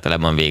szoktak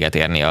általában véget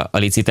érni a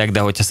licitek, de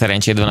hogyha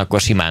szerencséd van,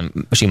 akkor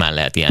simán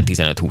lehet ilyen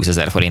 15-20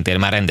 000 forintért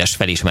már rendes,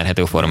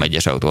 felismerhető Forma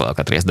 1-es autó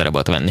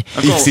alkatrészdarabot venni.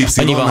 XY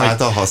annyi van, hogy-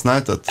 által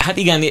használtat? Hát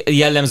igen,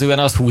 jellemzően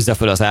az húzza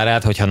föl az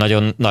árát, hogyha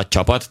nagyon nagy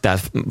csapat,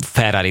 tehát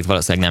Ferrarit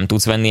valószínűleg nem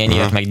tudsz venni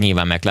ennyire, meg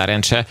nyilván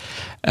McLaren se,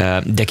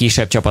 de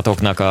kisebb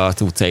csapatoknak a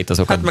cuccait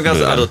azokat Hát meg az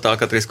bőven. adott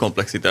alkatrész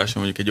komplexitása,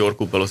 mondjuk egy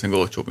Orkup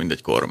valószínűleg olcsóbb, mint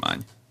egy kormány.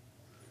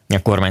 A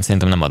kormány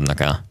szerintem nem adnak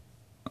el.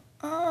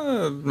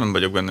 Nem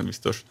vagyok benne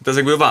biztos. Hát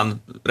ezekből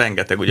van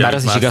rengeteg, ugye, Bár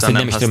az amit is igaz, aztán hogy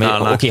nem is tudom, hogy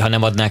használnak, oké, ha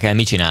nem adnák el,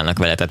 mit csinálnak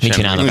vele? Tehát mit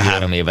Semmi. csinálnak a Igen.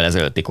 3 évvel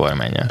ezelőtti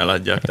kormánnyal?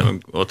 eladják te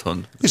meg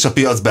otthon. És a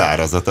piac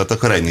beárazza, tehát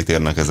akkor ennyit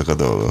érnek ezek a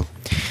dolgok.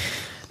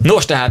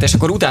 Nos, tehát, és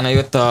akkor utána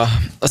jött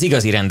az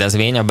igazi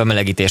rendezvény, a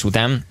bemelegítés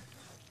után,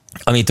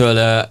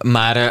 amitől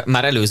már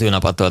előző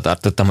nap attól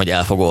tartottam, hogy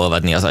el fog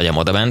olvadni az agyam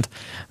odabent,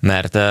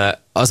 mert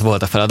az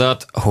volt a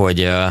feladat,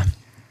 hogy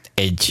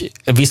egy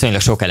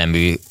viszonylag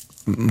sokelemű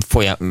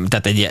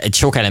tehát egy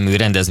sokelemű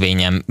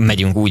rendezvényen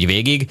megyünk úgy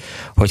végig,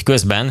 hogy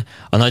közben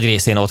a nagy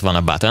részén ott van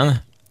a Button,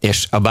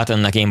 és a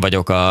Buttonnak én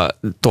vagyok a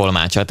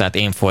tolmácsa, tehát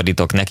én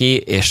fordítok neki,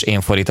 és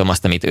én fordítom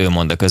azt, amit ő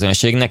mond a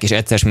közönségnek, és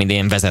egyszer mind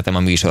én vezetem a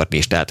műsort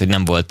is, tehát hogy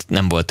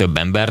nem volt több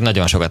ember,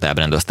 nagyon sokat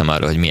ábrándoztam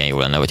arról, hogy milyen jó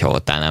lenne, hogyha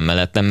ott állnám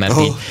mellettem, mert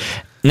így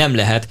nem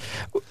lehet.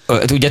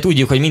 Ugye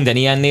tudjuk, hogy minden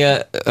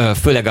ilyennél,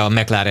 főleg a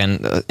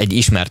McLaren egy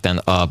ismerten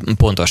a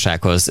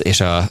pontossághoz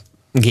és a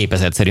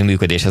gépezetszerű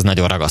működéshez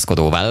nagyon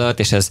ragaszkodó vállalat,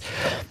 és ez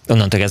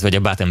onnantól kezdve, hogy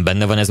a Button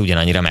benne van, ez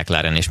ugyanannyira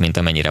McLaren is, mint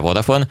amennyire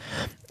Vodafone.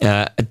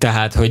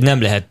 Tehát, hogy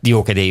nem lehet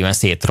jókedélyűen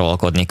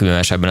széttrollkodni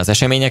különösebben az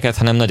eseményeket,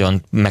 hanem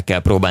nagyon meg kell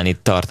próbálni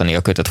tartani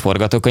a kötött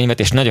forgatókönyvet,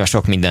 és nagyon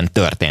sok minden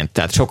történt.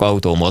 Tehát sok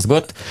autó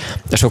mozgott,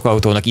 a sok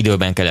autónak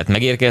időben kellett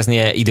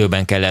megérkeznie,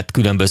 időben kellett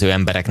különböző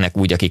embereknek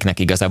úgy, akiknek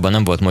igazából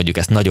nem volt mondjuk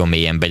ezt nagyon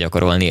mélyen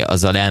begyakorolni,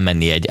 azzal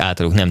elmenni egy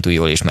általuk nem túl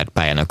jól ismert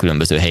pályának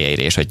különböző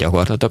helyeire, és hogy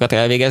gyakorlatokat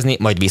elvégezni,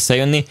 majd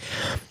visszajönni,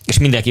 és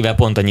mindenkivel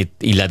pont annyit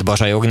illet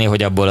bazsajogni,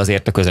 hogy abból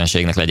azért a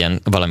közönségnek legyen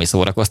valami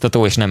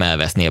szórakoztató, és nem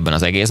elveszni ebben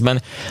az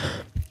egészben.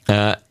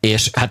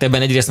 És hát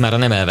ebben egyrészt már a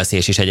nem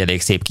elveszés is egy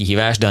elég szép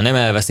kihívás, de a nem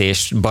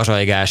elveszés,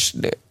 bazsajgás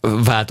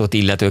váltott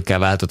illetőkkel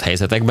váltott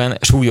helyzetekben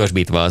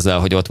súlyosbítva azzal,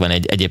 hogy ott van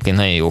egy egyébként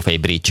nagyon jó fej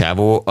brit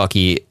csávó,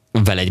 aki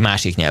vele egy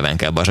másik nyelven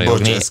kell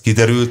bazsajogni. Bocs, ez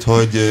kiderült,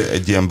 hogy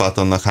egy ilyen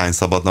Buttonnak hány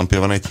szabadnapja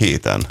van egy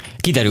héten?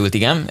 Kiderült,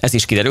 igen, ez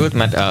is kiderült,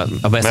 mert a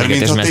Mert beszélgetésben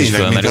mintha ez is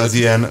tényleg, mint fölmerült. az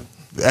ilyen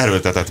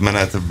erőltetett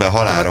menetbe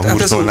halálra Hát ez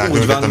hurcolnák úgy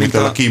őket, van, amit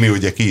mint a Kimi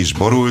ugye ki is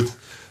borult.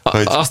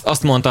 Hogy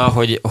Azt mondta,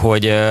 hogy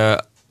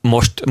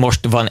most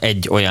van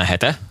egy olyan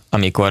hete,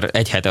 amikor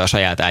egy hete a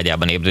saját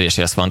ágyában ébred, és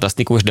ez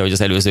fantasztikus, de hogy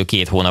az előző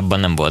 2 hónapban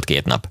nem volt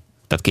 2 nap.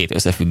 Tehát 2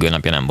 összefüggő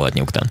napja nem volt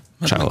nyugtan.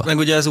 Sehol. Meg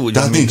ugye ez úgy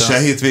tehát van, nincs mint se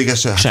hétvége,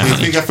 se. Semmi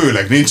Hétvége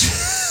főleg nincs.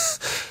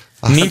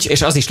 Nincs,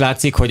 és az is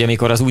látszik, hogy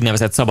amikor az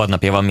úgynevezett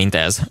szabadnapja van, mint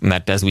ez,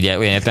 mert ez ugye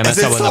olyan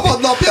értelemben Ez egy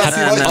szabadnapja, Hát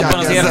szivattyák abban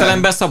az ezzel.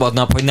 értelemben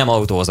szabadnap, hogy nem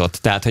autózott.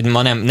 Tehát, hogy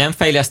ma nem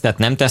fejlesztett,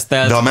 nem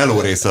tesztelt. De a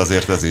meló része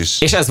azért ez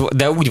is. És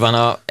de úgy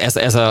van ez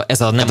a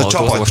nem Hát a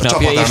autózós csapat-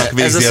 napja, és csapatának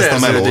végzi ez a ezt a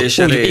melót. szerződés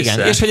úgy, része.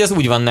 igen, és hogy ez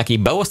úgy van neki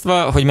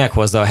beosztva, hogy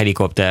meghozza a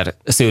helikopter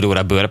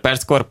szőróra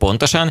bőrperckor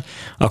pontosan,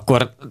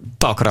 akkor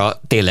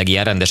takra tényleg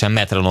ilyen rendesen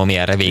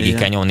metronómiára végig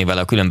kell nyomni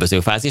vele a különböző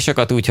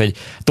fázisokat, úgyhogy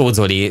Tóth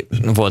Zoli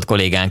volt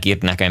kollégánk,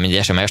 írt nekem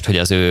egy SMS-t, hogy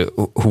az ő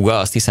húga,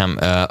 azt hiszem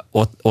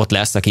ott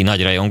lesz, aki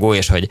nagy rajongó,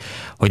 és hogy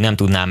nem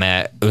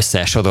tudnám-e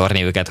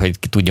összesodorni őket, hogy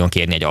tudjon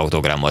kérni egy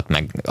autogramot,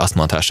 meg azt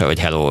mondhassa, hogy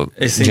hello,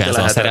 És szinte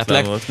Jenson, lehetetlen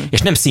szeretlek. volt. És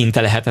nem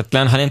szinte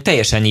lehetetlen, hanem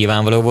teljesen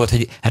nyilvánvaló volt,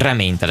 hogy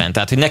reménytelen.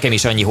 Tehát, hogy nekem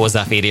is annyi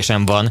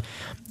hozzáférésem van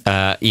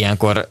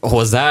ilyenkor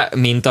hozzá,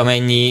 mint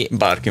amennyi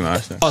bárki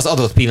másnak. az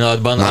adott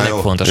pillanatban a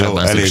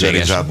legfontosabban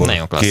szükséges.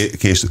 Nagyon klassz.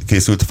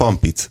 Készült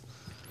fanpic?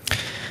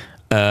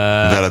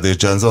 Veled és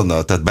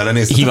Jensonnal? Tehát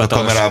belenéztetek a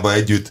Hivatalos. kamerába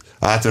együtt,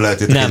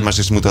 átöleltétek Nem. egymást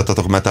és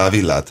mutattatok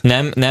metálvillát?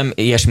 Nem,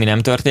 ilyesmi nem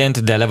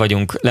történt, de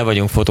le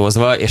vagyunk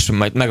fotózva, és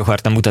majd meg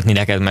akartam mutatni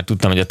neked, mert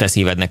tudtam, hogy a te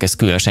szívednek ez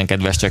különösen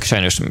kedves, csak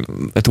sajnos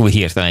túl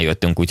hirtelen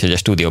jöttünk, úgyhogy a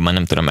stúdióban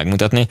nem tudom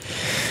megmutatni.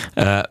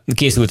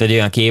 Készült egy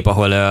olyan kép,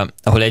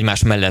 ahol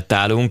egymás mellett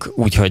állunk,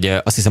 úgyhogy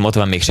azt hiszem ott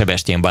van még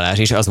Sebestyén Balázs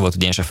is, az volt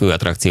ugyanis a fő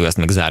attrakció, ezt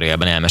még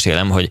zárójelben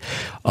elmesélem, hogy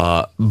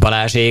a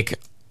Balázsék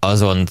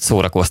azon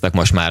szórakoztak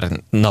most már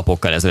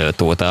napokkal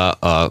ezelőtt óta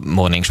a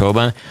Morning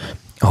Show-ban,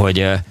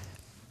 hogy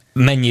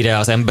mennyire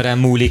az emberen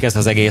múlik ez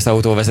az egész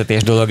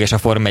autóvezetés dolog, és a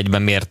Forma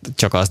 1-ben miért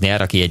csak az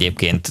nyer, aki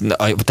egyébként,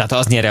 tehát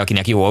az nyer,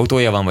 akinek jó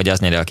autója van, vagy az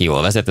nyer, aki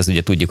jól vezet, ez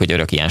ugye tudjuk, hogy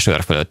örök ilyen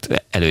sör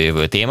fölött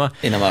előjövő téma.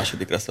 Én a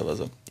másodikra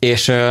szavazom.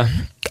 És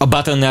a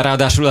Buttonnál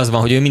ráadásul az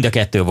van, hogy ő mind a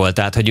kettő volt,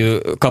 tehát hogy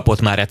ő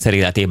kapott már egyszer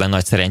életében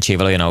nagy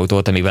szerencsével olyan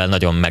autót, amivel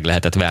nagyon meg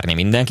lehetett verni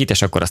mindenkit,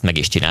 és akkor azt meg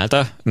is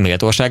csinálta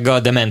méltósággal,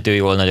 de mentő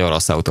jól nagyon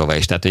rossz autóval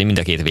is, tehát hogy mind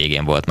a két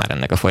végén volt már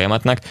ennek a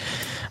folyamatnak.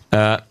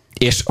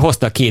 És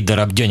hozta 2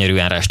 darab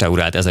gyönyörűen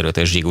restaurált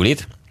 1005-ös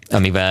Zsigulit,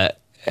 amivel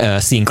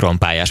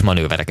szinkronpályás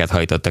manővereket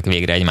hajtottak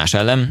végre egymás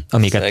ellen,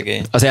 amiket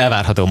Szegény. az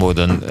elvárható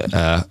módon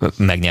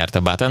megnyert a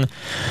Button.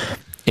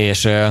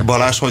 És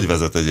Balázs hogy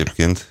vezet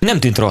egyébként? nem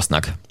tűnt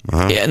rossznak.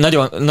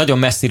 Nagyon, nagyon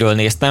messziről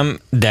néztem,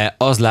 de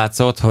az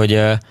látszott,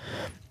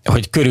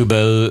 hogy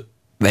körülbelül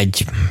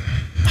egy,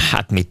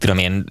 hát mit tudom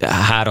én,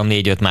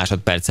 3-4-5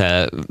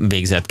 másodperccel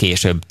végzett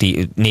később,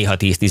 néha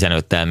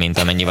 10-15-tel, mint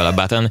amennyivel a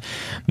Button,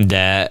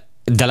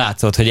 de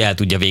látszott, hogy el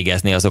tudja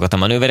végezni azokat a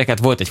manővereket.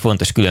 Volt egy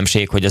fontos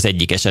különbség, hogy az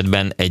egyik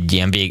esetben egy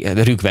ilyen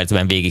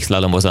rükvercben végig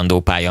szlalomozandó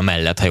pálya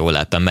mellett, ha jól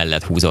láttam,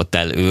 mellett húzott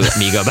el ő,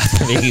 míg a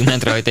Button végig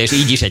ment rajta, és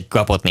így is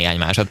kapott néhány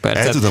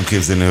másodpercet. El tudom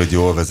képzelni, hogy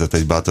jól vezet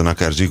egy Button,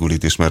 akár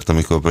Zsigulit is, mert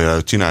amikor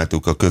például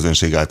csináltuk a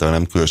közönség által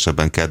nem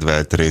különösebben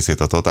kedvelt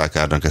részét a Total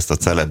Car-nak, ezt a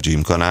Celeb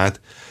Gymkhanát,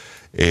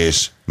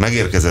 és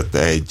megérkezett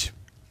egy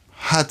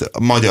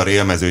magyar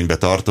élmezőnybe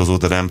tartozó,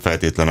 de nem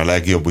feltétlen a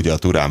legjobb, ugye a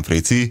Turán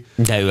Frici.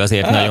 De ő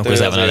azért nagyon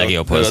közel van a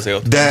legjobbhoz.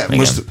 De igen.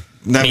 most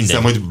nem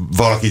hiszem, hogy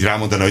valaki így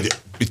rámondana, hogy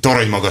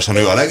torony magasan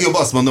ő a legjobb.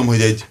 Azt mondom,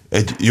 hogy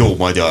egy jó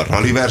magyar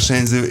rally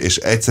versenyző, és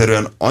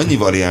egyszerűen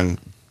annyival ilyen,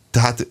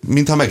 tehát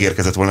mintha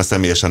megérkezett volna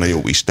személyesen a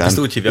jó Isten. Ezt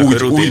úgy hívják, hogy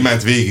rutin. Úgy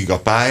ment végig a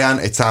pályán,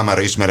 egy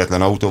számára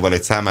ismeretlen autóval,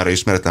 egy számára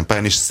ismeretlen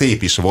pályán, és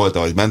szép is volt,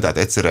 ahogy ment, tehát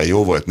egyszerűen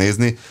jó volt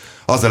nézni.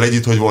 Azzal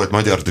együtt, hogy volt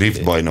magyar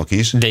drift bajnok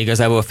is. De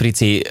igazából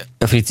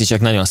Frici csak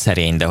nagyon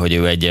szerény, de hogy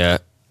ő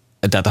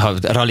tehát ha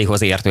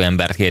rallyhoz értő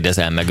embert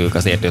kérdezel meg, ők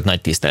azért őt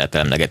nagy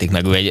tisztelettel emlegetik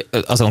meg. Ő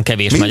azon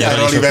kevés magyar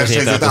rally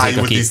versenyzőt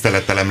ájult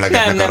tisztelettel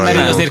emlegetnek nem,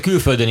 mert azért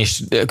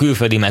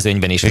külföldi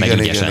mezőnyben is igen,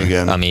 megügyesen,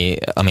 igen.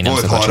 ami nem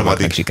szokott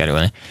sokaknak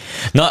sikerülni.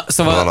 Na,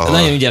 szóval valahol.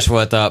 Nagyon ügyes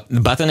volt a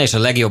Button, és a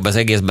legjobb az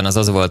egészben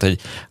az volt,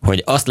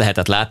 hogy azt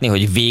lehetett látni,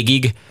 hogy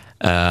végig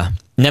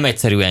nem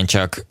egyszerűen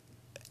csak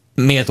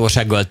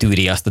méltósággal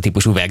tűri azt a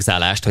típusú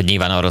vegzálást, hogy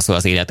nyilván arról szól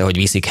az élete, hogy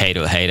viszik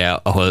helyről helyre,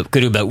 ahol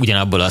körülbelül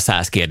ugyanabból a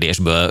 100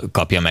 kérdésből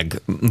kapja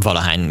meg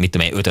valahány, mit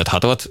tudom én,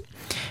 5-6-ot.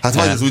 Hát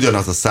vagy ez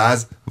ugyanaz a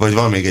 100, vagy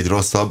van még egy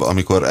rosszabb,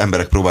 amikor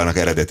emberek próbálnak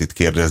eredetit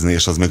kérdezni,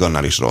 és az még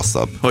annál is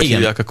rosszabb. Hogy igen.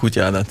 hívják a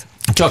kutyádat?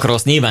 Csak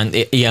rossz, nyilván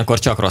ilyenkor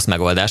csak rossz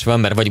megoldás van,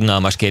 mert vagy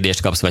unalmas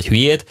kérdést kapsz, vagy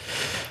hülyét,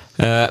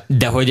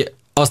 de hogy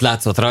az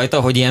látszott rajta,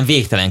 hogy ilyen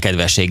végtelen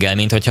kedvességgel,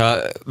 mint hogyha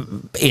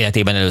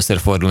életében először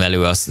fordul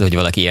elő az, hogy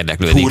valaki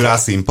érdeklődik. Hurrá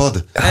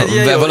színpad?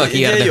 Valaki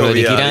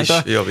érdeklődik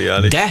iránta,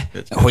 joviális. de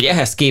hogy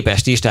ehhez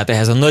képest is, tehát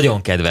ehhez a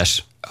nagyon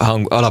kedves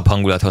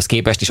alaphangulathoz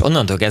képest is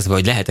onnantól kezdve,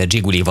 hogy lehetett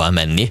Zsigulival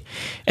menni,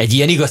 egy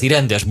ilyen igazi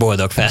rendes,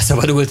 boldog,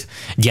 felszabadult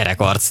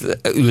gyerekarc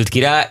ült ki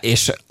rá,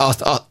 és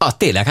azt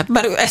tényleg, hát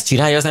már ezt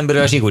csinálja az ember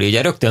a Zsiguli,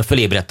 ugye rögtön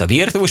fölébredt a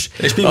Virtus.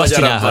 És mi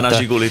magyarabb van a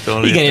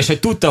Zsigulitól? Igen, és hogy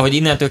tudta, hogy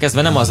innentől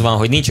kezdve nem az van,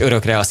 hogy nincs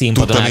örökre a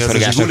színpadon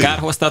átsorgásra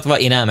kárhoztatva,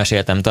 én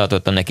elmeséltem,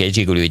 tartottam neki egy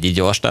Zsiguli ügyi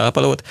gyors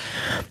talpalót,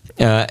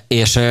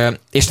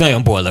 és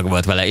nagyon boldog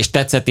volt vele, és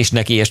tetszett is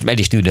neki, és el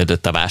is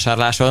tűnődött a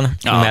vásárláson,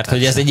 mert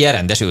hogy ez egy ilyen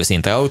rendes,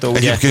 őszinte autó.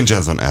 Egyébként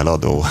Jenson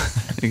eladó.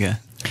 Igen.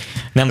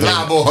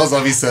 Lából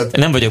hazaviszed.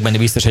 Nem vagyok benne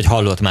biztos, hogy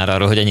hallott már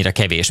arról, hogy annyira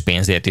kevés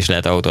pénzért is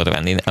lehet autót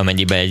venni,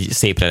 amennyiben egy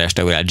szépre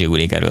restaurált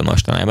Zsiguli kerül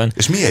mostanában.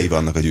 És milyei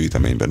vannak a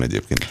gyűjteményben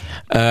egyébként?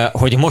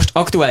 Hogy most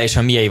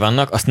aktuálisan milyei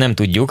vannak, azt nem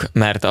tudjuk,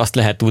 mert azt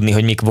lehet tudni,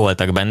 hogy mik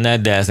voltak benne,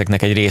 de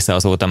ezeknek egy része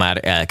azóta már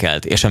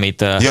elkelt. És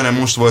amit, ja, nem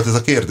most volt ez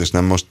a kérdés?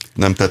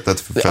 Nem tetted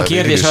fel? A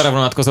kérdés arra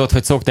vonatkozott,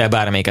 hogy szoktál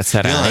bármelyiket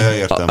szerelni.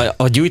 Ja,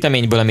 a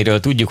gyűjteményből, amiről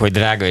tudjuk, hogy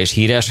drága és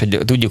híres, hogy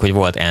tudjuk, hogy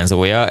volt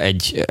Enzója,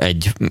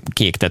 egy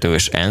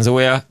kéktetős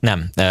Enzója, nem,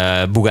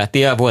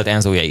 Bugattia, volt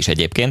Enzója is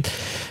egyébként,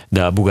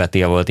 de a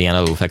Bugattia volt ilyen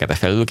alul fekete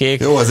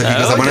felülkék. Jó, ezek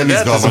igazából nem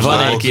izgalmas.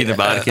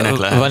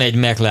 Van egy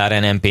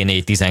McLaren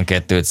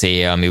MP412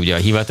 C-je, ami ugye a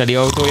hivatali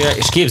autója,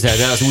 és képzeld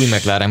el, az új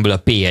McLarenből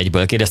a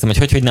P1-ből kérdeztem,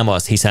 hogy nem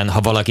az, hiszen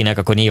ha valakinek,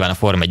 akkor nyilván a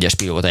Form 1-es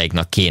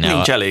pilótáiknak kéne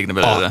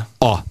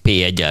a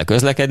P1-jel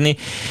közlekedni,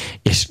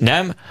 és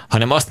nem,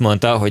 hanem azt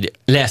mondta, hogy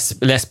lesz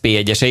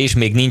P1-ese is,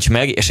 még nincs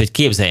meg, és hogy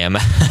képzeljem,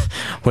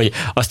 hogy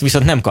azt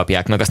viszont nem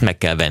kapják meg, azt meg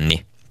kell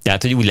venni.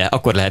 Tehát, hogy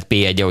akkor lehet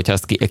P1-e, hogyha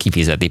azt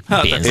kifizeti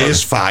pénzzel.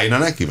 És fájna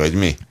neki, vagy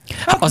mi?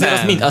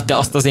 Azért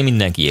azt azért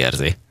mindenki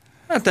érzi.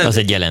 Hát az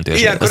egy jelentős.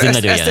 Ilyenkor az egy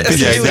nagyon jelentős.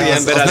 Figyelj,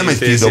 az nem egy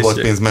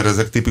kidobott pénz, mert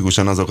ezek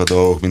tipikusan azok a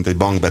dolgok, mint egy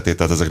bankbetét,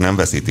 tehát ezek nem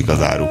veszítik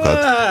az árukat.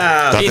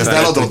 Tehát ezt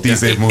eladott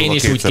 10 év múlva. Én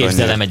is úgy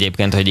képzelem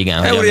egyébként, hogy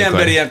igen. Úri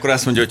ember ilyenkor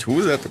azt mondja, hogy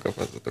húzzátok a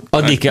fazotok.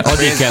 Addig kell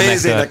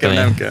megtartani.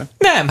 Nem kell.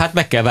 Nem, hát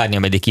meg kell várni,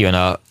 ameddig kijön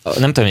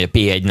nem tudom, hogy a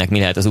P1-nek mi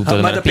lehet az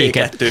utódon, Hát a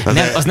P2.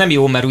 Nem, az nem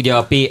jó, mert ugye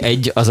a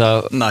P1 az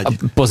a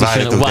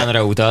position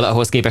one-ra utal,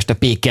 ahhoz képest a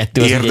P2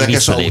 az ugye egy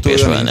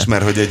visszalépés van. Nincs,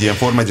 mert hogy egy ilyen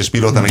Forma 1-es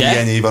pilótának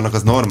ilyenjei vannak,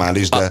 az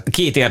normális, de...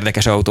 Két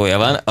érdekes autója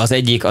van. Az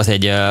egyik az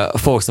egy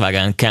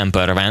Volkswagen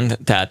Camper Van,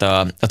 tehát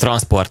a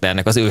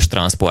transporternek, az ős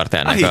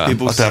transporternek. A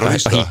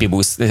hippie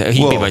busz.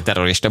 Hippie vagy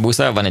terrorista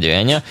busza, van egy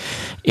olyanja.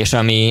 És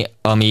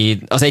ami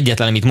az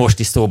egyetlen, amit most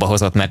is szóba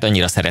hozott, mert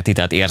annyira szereti,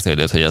 tehát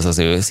érződött, hogy az az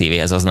ő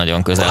szívéhez az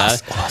nagyon közel áll.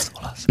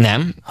 Olasz.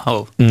 Nem.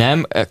 Oh.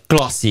 Nem.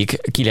 Klasszik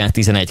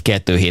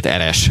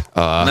 911-27 RS.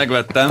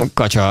 Megvettem.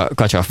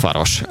 Kacsa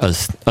faros.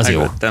 Az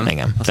Megvettem. jó.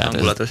 Igen. Az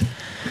hangulatos.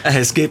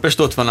 Ehhez képest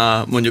ott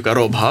van mondjuk a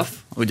Rob Huff,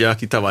 ugye,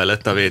 aki tavaly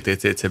lett a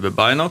WTCC-be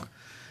bajnok,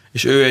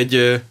 és ő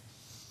egy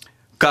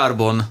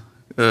carbon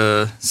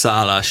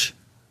szálás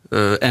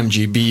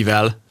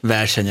MGB-vel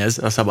versenyez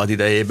a szabad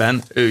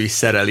idejében. Ő is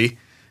szereli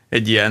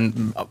egy ilyen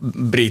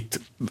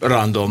brit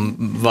random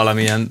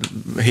valamilyen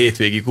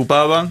hétvégi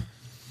kupában,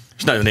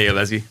 és nagyon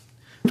élvezi.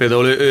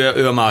 Például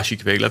ő a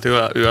másik véglet,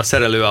 ő a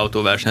szerelő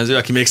autóversenyző,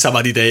 aki még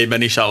szabad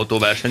idejében is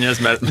autóversenyez.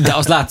 De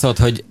az látszott,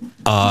 hogy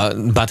a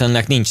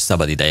Buttonnek nincs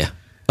szabad ideje.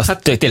 Az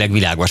tényleg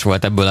világos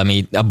volt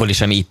abból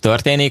is, ami itt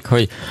történik,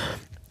 hogy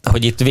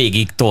itt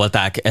végig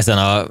tolták ezen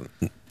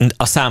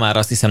a számára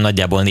azt hiszem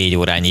nagyjából 4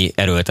 órányi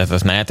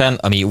erőltetett meneten,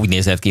 ami úgy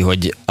nézett ki,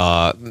 hogy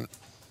a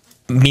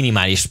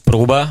minimális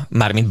próba,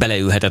 mármint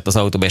beleülhetett az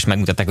autóba, és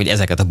megmutatták, hogy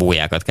ezeket a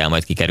bójákat kell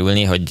majd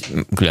kikerülni, hogy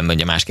különben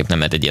ugye másképp nem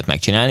lehet egy ilyet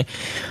megcsinálni.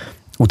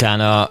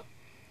 Utána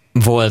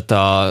volt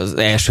az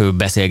első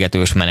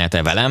beszélgetős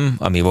menete velem,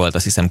 ami volt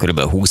azt hiszem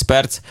körülbelül 20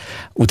 perc.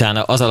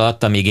 Utána az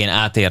alatt, amíg én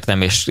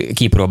átértem, és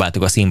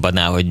kipróbáltuk a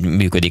színpadnál, hogy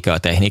működik-e a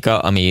technika,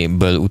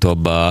 amiből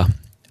utóbb a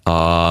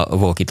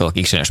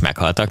walkie-talkie sajnos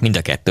meghaltak. Mind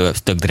a kettő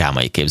tök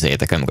drámai,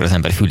 képzeljétek, amikor az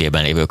ember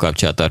fülében lévő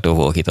kapcsolattartó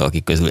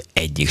walkie-talkie közül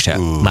egyik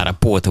sem, már a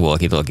pót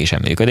walkie-talkie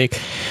sem működik.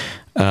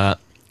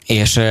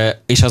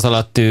 És az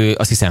alatt ő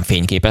azt hiszem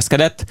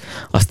fényképezkedett,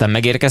 aztán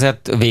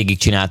megérkezett,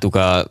 végigcsináltuk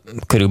a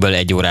körülbelül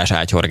 1 órás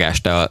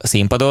ácsorgást a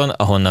színpadon,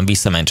 ahonnan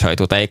visszament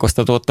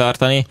sajtótájékoztatót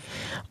tartani.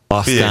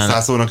 Figyelj,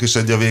 100 szónak is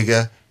egy a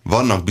vége.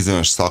 Vannak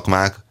bizonyos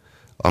szakmák,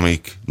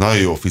 amik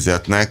nagyon jól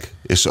fizetnek,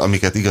 és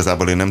amiket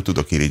igazából én nem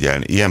tudok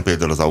irigyelni. Ilyen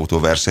például az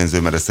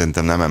autóversenyző, mert ez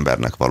szerintem nem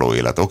embernek való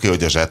élet. Oké,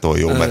 hogy a zseton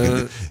jó, meg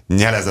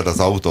nyelezed az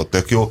autót,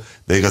 tök jó,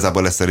 de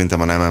igazából ez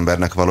szerintem a nem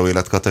embernek való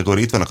élet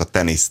kategória. Itt vannak a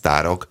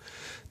tenisztárok,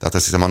 tehát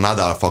azt hiszem a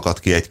Nadal fakadt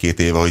ki 1-2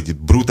 éve, hogy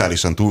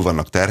brutálisan túl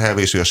vannak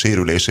terhelve, és ő a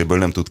sérüléséből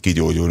nem tud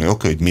kigyógyulni.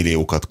 Oké, hogy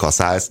milliókat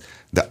kaszálsz,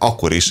 de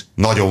akkor is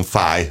nagyon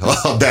fáj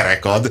a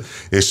derekad,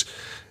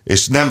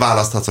 és nem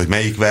választhatsz, hogy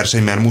melyik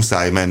verseny, mert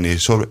muszáj menni.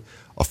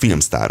 A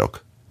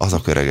filmsztárok,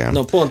 azok öregem,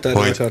 no, pont hogy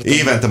akartam.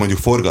 Évente mondjuk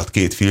forgat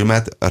 2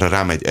 filmet, arra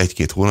rámegy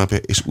 1-2 hónapja,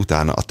 és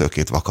utána a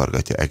tökét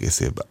vakargatja egész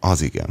évben.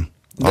 Az igen.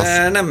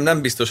 De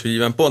nem biztos, hogy így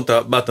van. Pont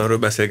a Buttonról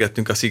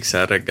beszélgettünk a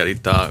Sixer reggel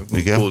itt a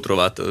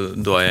Kultrovat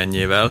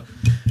doyenjével,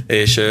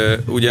 és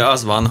ugye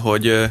az van,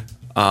 hogy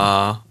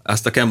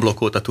ezt a Ken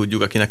Block-óta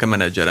tudjuk, akinek a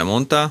menedzsere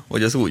mondta,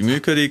 hogy az úgy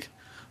működik,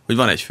 hogy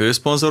van egy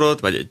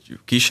főszponzorod, vagy egy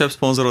kisebb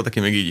szponzorod, aki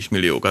még így is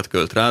milliókat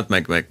költ rád,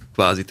 meg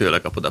kvázi tőle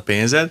kapod a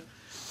pénzed,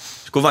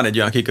 és akkor van egy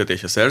olyan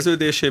kikötés a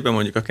szerződésében,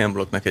 mondjuk a Ken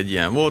Blocknak egy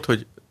ilyen volt,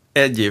 hogy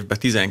 1 évben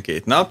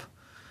 12 nap,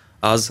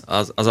 az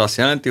azt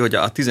jelenti, hogy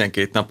a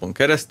 12 napon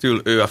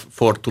keresztül ő a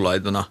Ford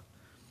tulajdona.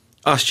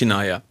 Azt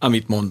csinálja,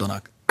 amit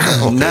mondanak.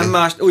 Okay. Nem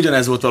más,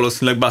 ugyanez volt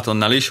valószínűleg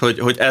Buttonnál is,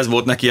 hogy ez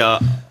volt neki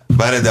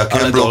de a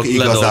Ken Block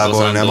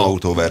igazából nem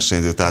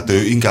autóversenyző, tehát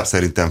ő inkább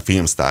szerintem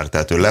filmsztár,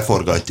 tehát ő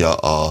leforgatja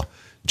a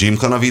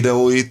Gymkhana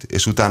videóit,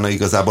 és utána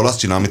igazából azt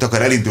csinál, amit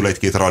akar, elindul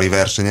 1-2 rally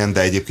versenyen,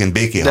 de egyébként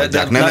békén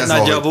hagyják.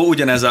 Nagyjából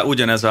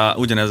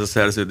ugyanez a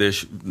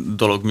szerződés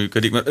dolog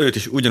működik, mert őt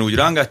is ugyanúgy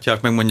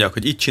rángatják, megmondják,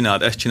 hogy itt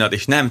csináld, ezt csináld,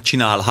 és nem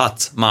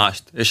csinálhatsz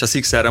mást. És a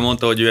Sixerre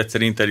mondta, hogy ő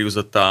egyszer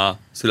interjúzott a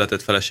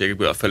született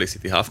feleségéből, a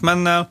Felicity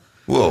Huffmannel.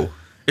 Wow.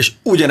 És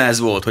ugyanez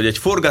volt, hogy egy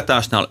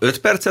forgatásnál 5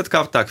 percet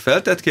kapták,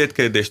 feltett 2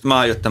 kérdést,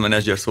 már jött a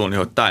menedzser szólni,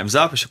 hogy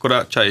time's up, és akkor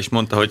a csaj is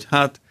mondta, hogy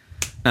hát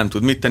nem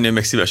tud mit tenni,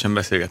 még szívesen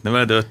beszélgetne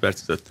vele, de 5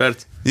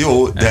 perc.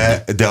 Jó,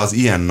 de az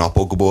ilyen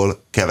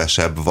napokból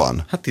kevesebb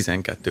van. Hát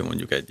 12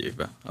 mondjuk egy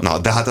évben. Na,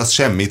 de hát az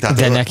semmi.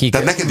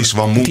 Tehát neked is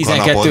van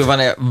munkanapod. 12 van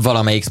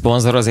valamelyik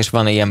szponzoroz, és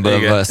van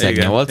ilyenből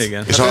valószínűleg 8.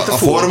 Igen. És hát a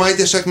Forma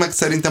 1-esek meg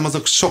szerintem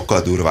azok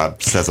sokkal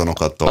durvább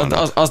szezonokat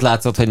tolnak. Az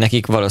látszott, hogy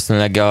nekik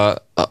valószínűleg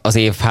az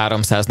év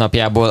 300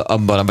 napjából,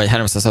 vagy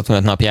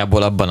 365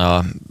 napjából abban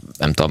a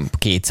nem tudom,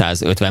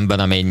 250-ben,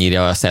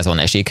 amennyire a szezon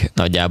esik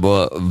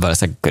nagyjából,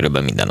 valószínűleg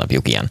körülbelül minden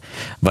napjuk ilyen.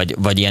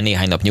 Vagy ilyen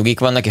néhány nap nyugik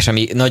vannak, és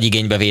ami nagy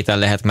igénybevétel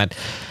lehet, mert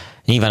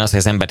nyilván az, hogy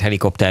az embert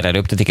helikopterre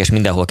röptetik, és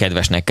mindenhol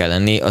kedvesnek kell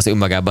lenni, az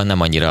önmagában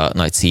nem annyira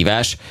nagy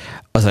szívás.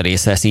 az a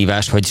része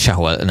szívás, hogy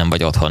sehol nem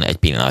vagy otthon egy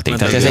pillanatig.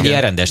 Tehát ez egy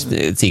ilyen rendes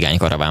cigány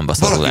karavánba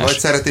szorulás. Valaki vagy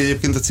szereti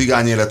egyébként a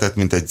cigány életet,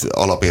 mint egy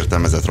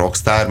alapértelmezett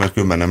rockstar, mert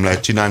különben nem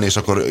lehet csinálni, és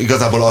akkor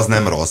igazából az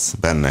nem rossz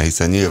benne,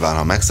 hiszen nyilván,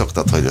 ha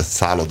megszoktad, hogy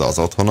szálloda az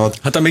otthonod.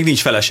 Hát amíg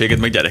nincs feleséged,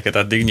 meg gyereket,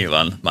 addig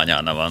nyilván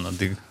manyána van,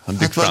 addig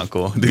hát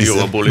Franco, addig jó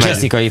a buli.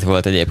 Jessica itt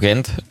volt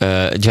egyébként,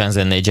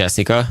 Jensenné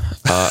Jessica,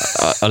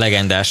 a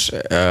legendás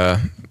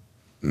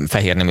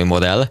fehérnemű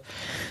modell.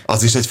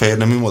 Az is egy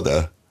fehérnemű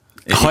modell?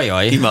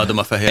 Hajaj. Imádom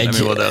a fehér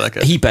nemű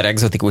modelleket.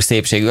 Hiperexotikus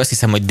szépségű, azt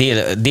hiszem, hogy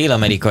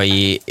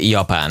dél-amerikai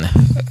japán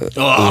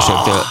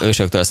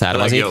ősöktől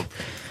származik.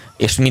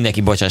 És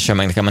mindenki bocsássa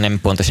meg nekem, nem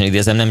pontosan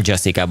idézem, nem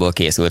Jessica-ból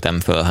készültem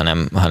föl,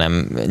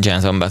 hanem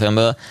Jenson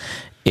Buttonből.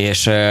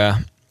 És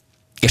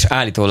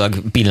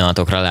állítólag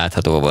pillanatokra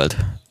látható volt.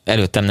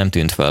 Előttem nem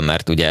tűnt föl,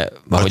 mert ugye,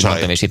 ahogy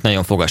mondtam, és itt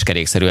nagyon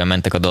fogaskerékszerűen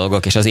mentek a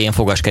dolgok, és az én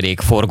fogaskerék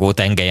forgó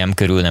tengelyem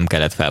körül nem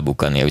kellett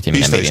felbukkanni, úgyhogy mi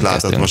nem érintkeztünk. Isten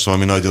is látod most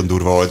valami nagyon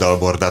durva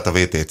oldalbordát a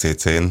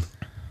VTCC-n.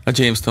 A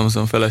James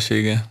Thompson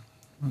felesége.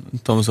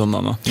 Thompson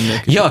mama.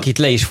 Mindenki. Ja, akit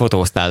le is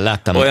fotóztál,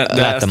 láttam a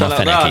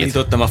fenekét.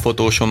 Ráállítottam a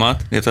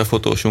fotósomat, illetve a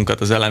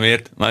fotósunkat az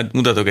elemért, majd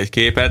mutatok egy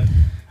képet.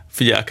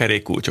 Figyelj, a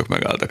kerékkulcsok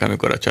megálltak,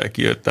 amikor a csaj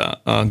kijött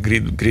a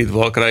grid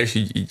walkra, és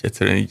így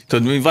egyszerűen így,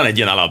 tudod, van egy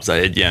ilyen alapzaj,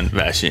 egy ilyen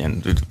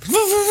verseny,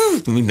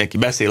 mindenki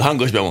beszél,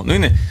 hangos bemond,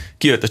 minden,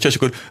 kijött a csaj, és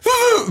akkor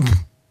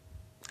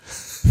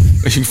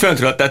és így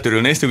föntről a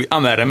tetőről néztük, hogy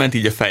amerre ment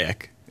így a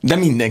fejek. De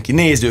mindenki,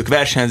 nézők,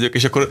 versenyzők,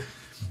 és akkor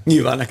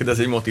nyilván neked ez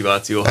egy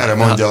motiváció. Erre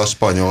mondja a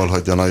spanyol,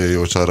 hogy a nagyon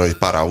jó csarra, hogy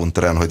para un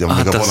tren, hogy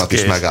amíg a vonat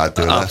is megállt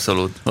tőle.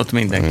 Abszolút. Ott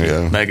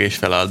mindenki meg és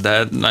felállt,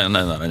 de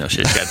nagyon-nagyon aranyos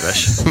és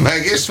kedves.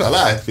 Meg és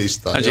felállt,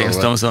 Pista. A James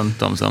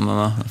Thompson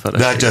mama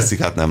de a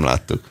Jessica-t nem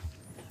láttuk.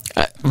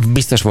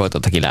 Biztos volt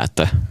ott, aki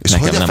látta. És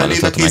nekem hogy a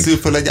felébe készül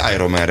föl egy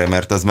Ironmanre,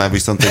 mert az már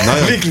viszont egy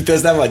nagyon... Véglit,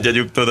 ez nem adja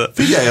nyugtodat.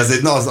 Figyelj,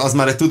 az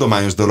már egy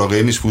tudományos dolog,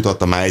 én is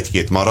futottam már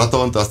egy-két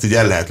maratont, azt így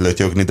el lehet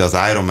lötyögni, de az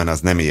Ironman az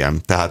nem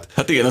ilyen. Tehát,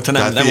 hát igen, ott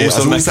nem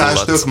az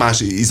úszás tök más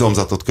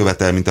izomzatot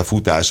követel, mint a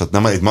futás.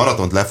 Nem, egy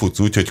maratont lefutsz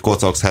úgy, hogy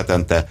kocogsz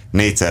hetente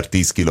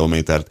 4x10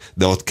 kilométert,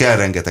 de ott kell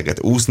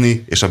rengeteget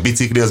úszni, és a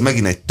bicikli az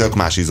megint egy tök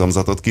más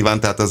izomzatot kíván,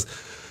 tehát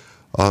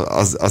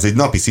az egy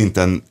napi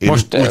szinten én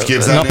most úgy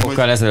képzelném,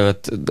 napokkal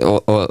ezelőtt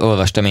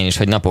olvastam én is,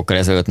 hogy napokkal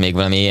ezelőtt még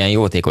valami ilyen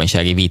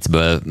jótékonysági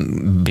viccből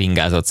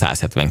bringázott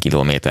 170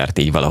 kilométert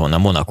így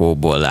valahonnan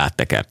Monakóból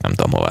áttekert, nem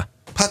tudom hova.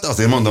 Hát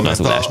azért mondom, mert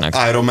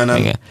a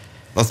Ironman-en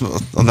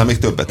annál még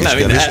többet is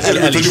kell, és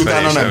előtt, hogy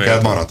utána nem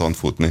kell maratont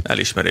futni.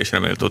 Elismerésre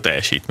méltó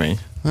teljesítmény.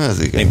 Ez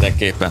igen.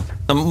 Mindenképpen.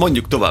 Na,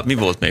 mondjuk tovább, mi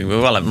volt még?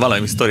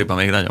 Valami sztoriban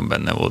még nagyon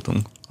benne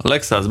voltunk. A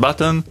Lexus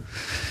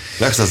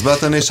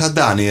Button, és hát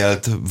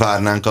Dánielt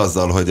várnánk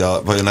azzal, hogy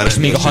vajon a... És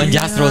még a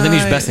hangyászról nem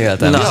is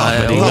beszéltem.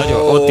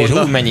 Ott is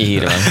mennyi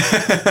hír van.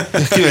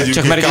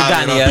 Csak mert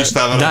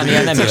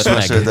Dániel nem jött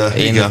meg.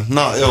 Igen.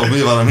 Na jó,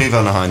 mi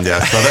van a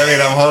hangyásztal?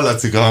 Remélem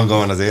hallatszik a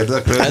hangomon az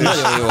érdeklődés.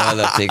 Nagyon jó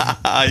hallatszik.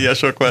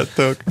 Ágyasok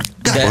vagytok.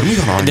 Gábor, mi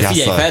van a hangyásztal?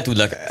 De figyelj,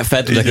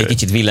 fel tudlak egy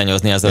kicsit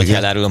villanyozni azzal, hogy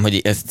elárulom,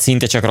 hogy ez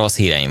szinte csak rossz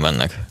híreim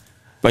vannak.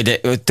 Vagy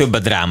de több a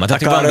dráma.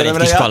 Tehát van benne egy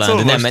kis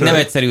kaland, nem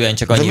egyszerűen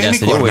csak annyi lesz,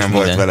 hogy jó nem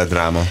volt vele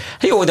dráma?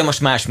 Jó, de most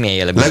másmilyen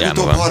jellegű dráma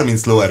van. Legutóbb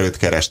 30 lóerőt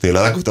kerestél,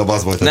 legutóbb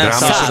az volt a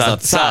dráma.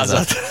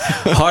 100-at.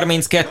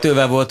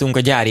 32-vel voltunk a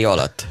gyári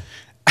alatt.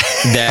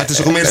 De hát és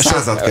akkor miért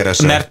 100-at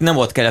keresel? Mert nem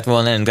ott kellett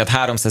volna lennünk, tehát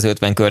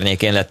 350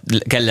 környékén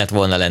kellett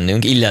volna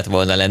lennünk, illet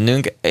volna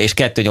lennünk, és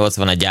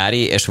 280 a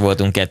gyári, és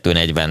voltunk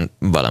 240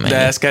 valamennyi. De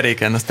ez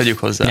keréken, azt tegyük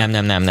hozzá.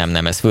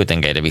 Nem, ez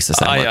föltengelyre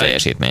visszaszámol a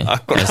teljesítmény.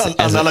 Akkor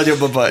ez a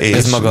nagyobb a baj.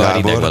 Ez maga a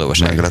rideg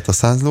valóság. Meg lett a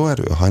 100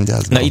 lóerő a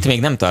hangyászban? Na itt még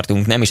nem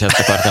tartunk, nem is ezt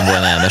akartam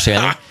volna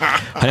elmesélni,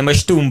 hanem a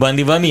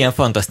Stumbandival milyen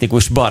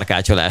fantasztikus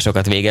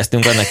barkácsolásokat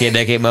végeztünk annak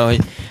érdekében, hogy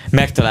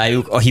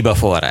megtaláljuk a hiba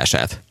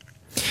forrását.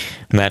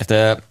 Mert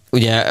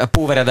ugye a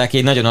Póveredák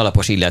egy nagyon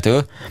alapos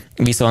illető,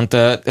 viszont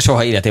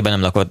soha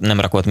életében nem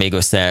rakott még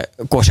össze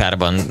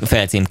kosárban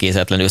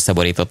felcímkézetlen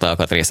összeborított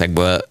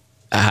alkatrészekből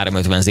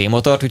 350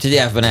 Z-motort, úgyhogy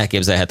elvben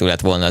elképzelhető lett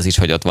volna az is,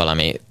 hogy ott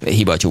valami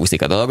hiba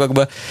csúszik a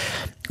dolgokba.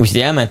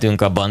 Úgyhogy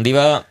elmentünk a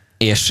Bandival,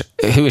 és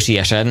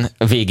hősiesen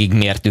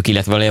végigmértük,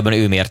 illetve valójában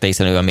ő mérte,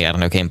 hiszen ő a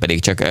mérnök, én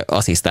pedig csak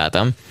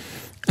asszisztáltam.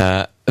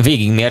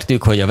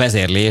 Végigmértük, hogy a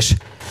vezérlés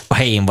a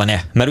helyén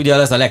van-e. Mert ugye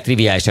az a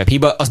legtriviálisabb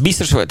hiba, az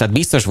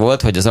biztos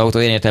volt, hogy az autó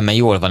én értelemben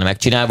jól van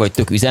megcsinálva, hogy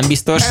tök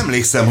üzembiztos.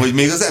 Emlékszem, hogy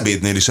még az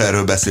ebédnél is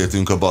erről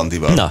beszéltünk a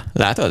Bandival. Na,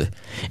 látod?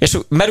 És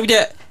mert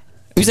ugye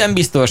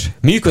üzembiztos,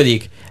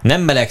 működik,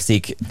 nem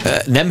melegszik,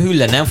 nem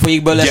hülle, nem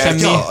folyik belőle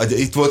semmi.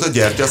 Itt volt a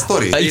gyertya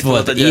sztori? Itt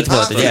volt a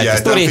gyertya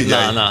sztori.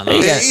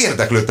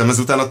 Érdeklődtem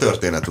ezután a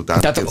történet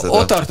után. Tehát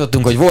ott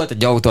tartottunk, hogy volt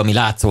egy autó, ami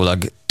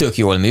látszólag tök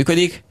jól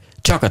működik,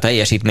 csak a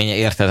teljesítménye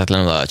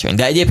érthetetlenül alacsony.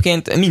 De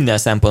egyébként minden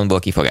szempontból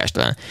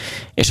kifogástalan.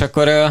 És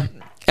akkor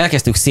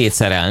elkezdtük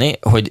szétszerelni,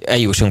 hogy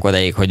eljussunk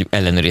odaig, hogy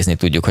ellenőrizni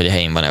tudjuk, hogy a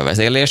helyén van a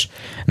vezérlés,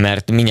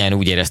 mert mindjárt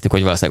úgy éreztük,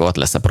 hogy valószínűleg ott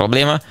lesz a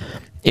probléma.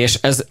 És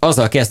ez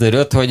azzal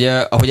kezdődött, hogy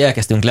ahogy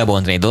elkezdtünk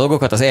lebontani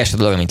dolgokat, az első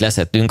dolog, amit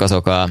leszettünk,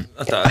 azok a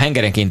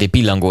hengerenkénti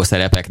pillangó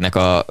szerepeknek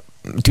a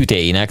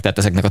tütéinek, tehát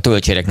ezeknek a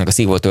töltséreknek, a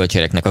szívó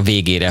töltséreknek a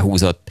végére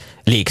húzott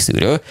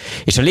légszűrő,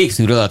 és a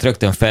légszűrő alatt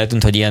rögtön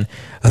feltűnt, hogy ilyen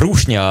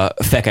rusnya,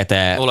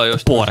 fekete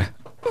Olajos por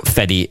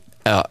fedi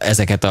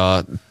ezeket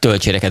a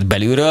töltséreket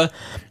belülről,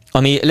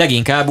 ami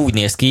leginkább úgy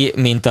néz ki,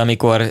 mint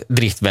amikor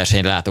drift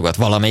versenyre látogat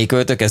valamelyik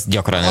öltök, ez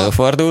gyakran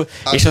előfordul,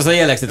 és az a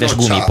jellegzetes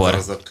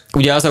gumipor.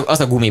 Ugye az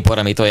a gumipor,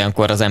 amit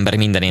olyankor az ember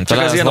mindenén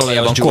talál, az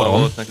valójában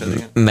korom,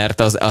 mert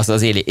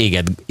az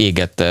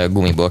égett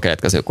gumiból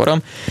keletkező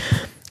korom.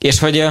 És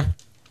hogy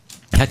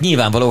hát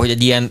nyilvánvaló, hogy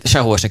egy ilyen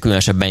sehol se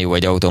különösebben jó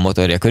egy autó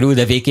motorja körül,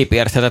 de végképp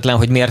érthetetlen,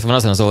 hogy miért van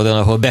azon az oldalon,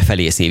 ahol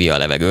befelé szívja a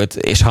levegőt,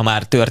 és ha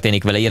már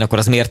történik vele ilyen, akkor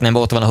az miért nem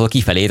ott van, ahol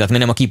kifelé, tehát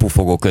miért nem a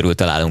kipufogó körül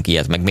találunk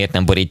ilyet, meg miért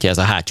nem borítja ez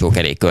a hátsó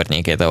kerék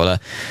környékét, ahol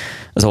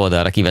az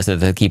oldalra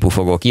kivezetett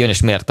kipufogó kijön,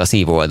 és miért a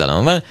szívó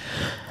oldalon van.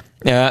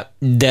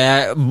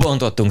 De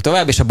bontottunk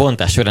tovább, és a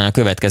bontás során a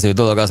következő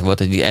dolog az volt,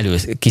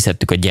 hogy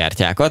kiszedtük a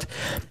gyertyákat,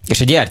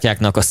 és a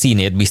gyertyáknak a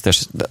színét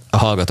biztos a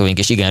hallgatóink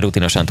is igen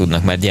rutinosan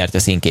tudnak már gyertya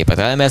színképet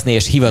elemezni,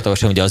 és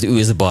hivatalosan ugye az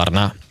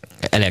őszbarna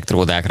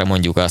elektródákra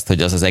mondjuk azt,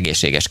 hogy az az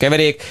egészséges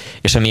keverék,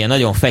 és amilyen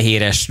nagyon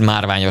fehéres,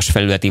 márványos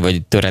felületi,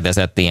 vagy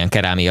töredezett ilyen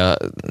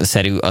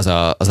kerámia-szerű, az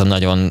a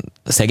nagyon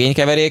szegény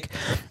keverék,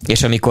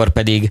 és amikor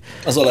pedig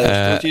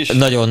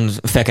nagyon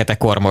fekete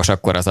kormos,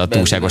 akkor az a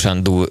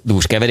túlságosan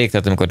dús keverék,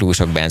 tehát amikor túl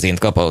sok benzint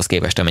kap, ahhoz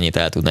képest amennyit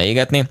el tudna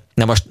égetni.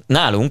 Na most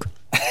nálunk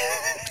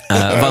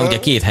van ugye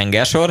 2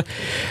 hengersor,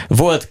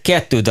 volt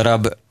 2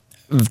 darab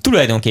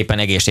tulajdonképpen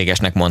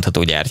egészségesnek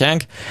mondható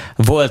gyertyánk,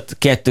 volt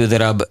 2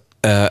 darab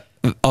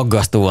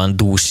aggasztóan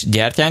dús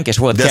gyertyánk, és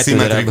volt 2 darab...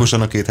 De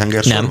szimmetrikusan a 2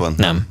 hengersor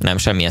van? Nem,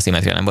 semmilyen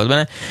szimmetria nem volt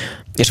benne.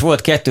 És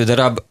volt 2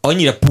 darab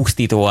annyira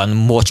pusztítóan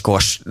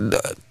mocskos,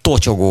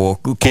 tocsogó,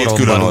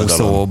 koromban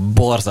úszó,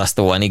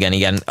 borzasztóan,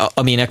 igen,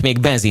 aminek még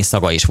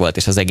benzinszaga is volt,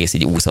 és az egész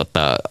így úszott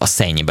a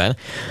szennyben,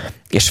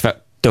 és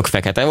tök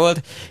fekete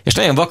volt, és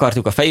nagyon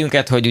vakartuk a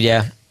fejünket, hogy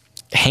ugye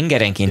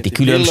hengerenkénti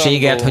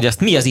különbséget, hogy azt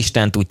mi az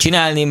Isten tud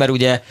csinálni, mert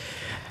ugye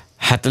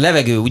hát a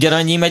levegő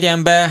ugyanannyi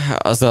megy be,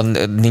 azon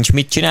nincs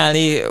mit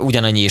csinálni,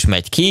 ugyanannyi is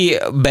megy ki,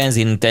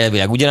 benzint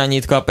elvileg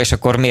ugyanannyit kap, és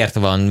akkor miért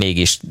van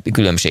mégis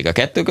különbség a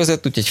 2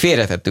 között, úgyhogy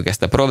félretettük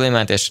ezt a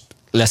problémát, és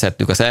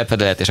leszettük a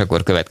szelfedelet, és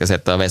akkor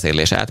következett a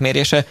vezérlés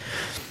átmérése,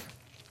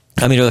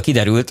 amiről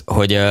kiderült,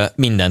 hogy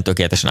minden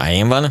tökéletesen a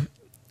helyén van,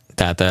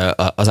 tehát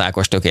az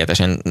Ákos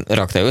tökéletesen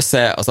rakta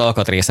össze, az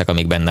alkatrészek,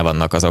 amik benne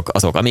vannak,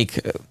 azok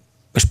amik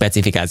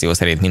specifikáció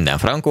szerint minden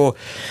frankó.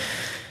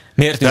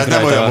 Tehát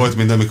nem olyan volt,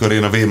 mint amikor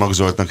én a V-Mag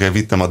Zsoltnak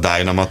elvittem a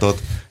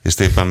Dynamatot, és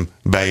szépen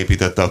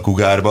beépítette a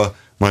Kugárba,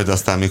 majd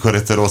aztán, mikor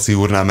egyszer Oszi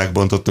úrnál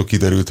megbontottuk,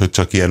 kiderült, hogy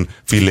csak ilyen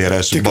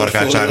filléres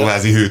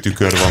barkácsáruházi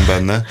hőtükör van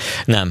benne.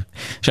 Nem,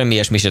 semmi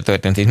ilyesmi se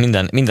történt,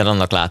 itt minden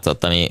annak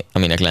látszott,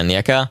 aminek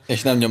lennie kell.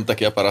 És nem nyomta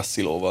ki a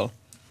parasszilóval.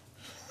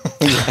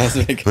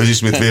 Hogy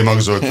ismét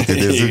V-Mag Zsoltot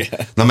idézzük.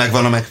 Na,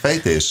 megvan a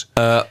megfejtés?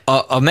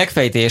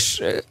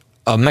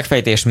 A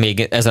megfejtés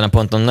még ezen a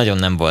ponton nagyon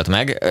nem volt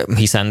meg,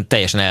 hiszen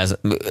teljesen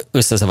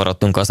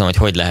összezavarodtunk azon,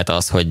 hogy lehet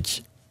az,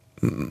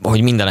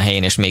 hogy minden a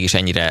helyén, és mégis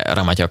ennyire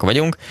ramatyak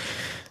vagyunk.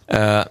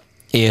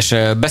 És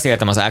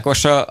beszéltem az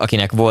Ákossal,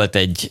 akinek volt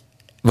egy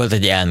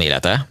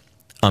elmélete,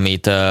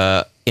 amit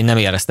én nem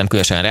éreztem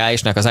különösen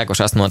reálisnak. Az Ákos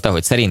azt mondta,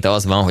 hogy szerinte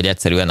az van, hogy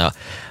egyszerűen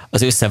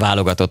az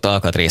összeválogatott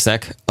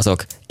alkatrészek,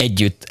 azok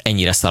együtt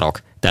ennyire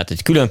szarok. Tehát,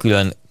 hogy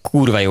külön-külön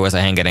kurva jó ez a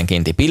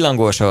hengerenkénti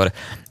pillangósor,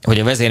 hogy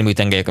a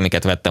vezérműtengelyek,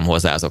 amiket vettem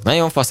hozzá, azok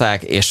nagyon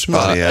faszák, és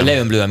a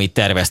leömlő, amit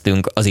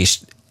terveztünk, az is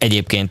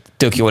egyébként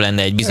tök jó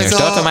lenne egy bizonyos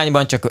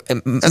tartományban, csak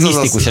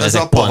misztikusan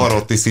ezek pont. Ez a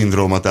Pavarotti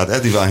szindróma, tehát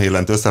Eddie Van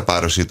Halent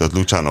összepárosított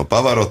Luciano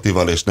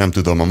Pavarottival, és nem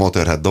tudom, a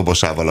Motorhead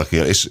dobosával,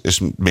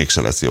 és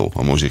mégse lesz jó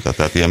a muzsika,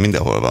 tehát ilyen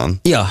mindenhol van.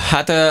 Ja,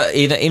 hát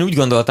én úgy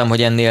gondoltam,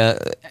 hogy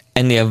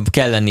ennél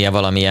kell lennie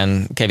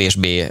valamilyen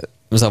kevésbé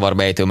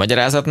zavarba ejtő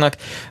magyarázatnak,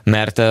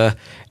 mert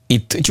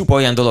itt csupa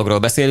olyan dologról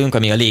beszélünk,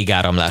 ami a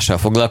légáramlással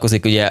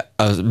foglalkozik. Ugye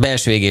a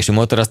belső égésű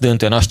motor az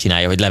döntően azt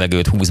csinálja, hogy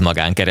levegőt húz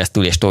magán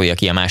keresztül, és tolja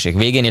ki a másik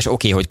végén, és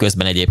oké, hogy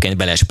közben egyébként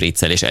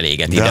belespriccel és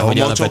elégeti, de hogy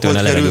alapvetően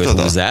a levegőt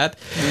húzza át.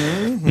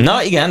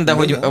 Na igen, de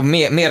hogy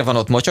miért van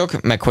ott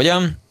mocsok, meg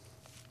hogyan?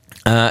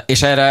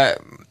 És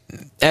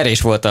erre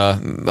is volt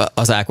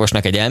az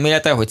Ákosnak egy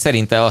elmélete, hogy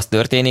szerinte az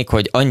történik,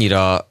 hogy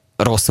annyira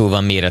rosszul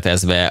van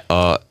méretezve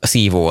a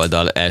szívó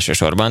oldal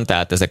elsősorban,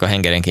 tehát ezek a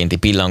hengerenkénti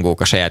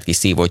pillangók a saját kis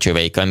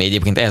szívócsöveikkel, ami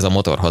egyébként ehhez a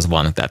motorhoz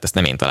van, tehát ezt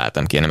nem én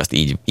találtam ki, hanem ezt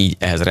így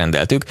ehhez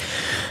rendeltük,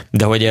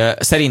 de hogy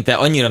szerinte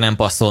annyira nem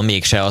passzol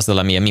mégse azzal,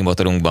 ami a mi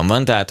motorunkban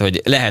van, tehát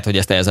hogy lehet, hogy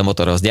ezt ehhez a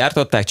motorhoz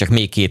gyártották, csak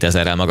még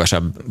 2000-rel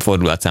magasabb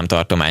fordulatszám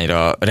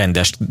tartományra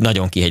rendes,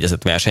 nagyon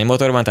kihegyezett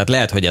versenymotor van, tehát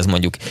lehet, hogy ez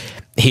mondjuk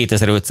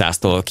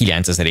 7500-tól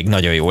 9000-ig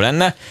nagyon jó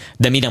lenne,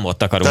 de mi nem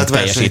ott akarunk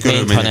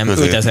teljesítményt, hanem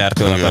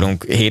 5000-től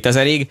akarunk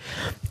 7000-ig,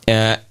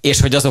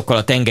 és hogy azokkal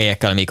a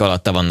tengelyekkel, amik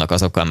alatta vannak,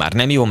 azokkal már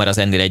nem jó, mert az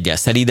ennél egyel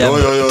szelidebb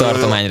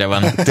tartományra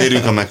van.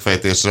 Térjünk a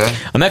megfejtésre.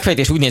 A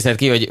megfejtés úgy nézett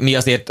ki, hogy mi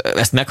azért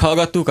ezt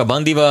meghallgattuk a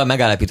Bandival,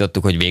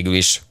 megállapítottuk, hogy végül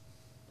is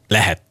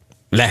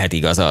lehet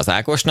igaza az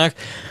Ákosnak,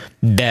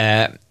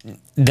 de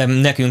de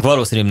nekünk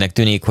valószínűbbnek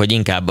tűnik, hogy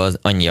inkább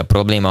annyi a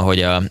probléma,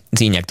 hogy az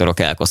injektorok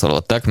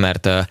elkoszolódtak,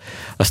 mert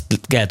azt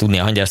kell tudni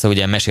a hangyászó,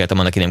 ugye meséltem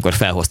annak idején, amikor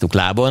felhoztuk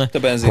lábon,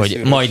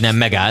 hogy majdnem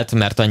megállt,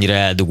 mert annyira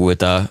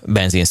eldugult a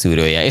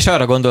benzinszűrője. És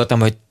arra gondoltam,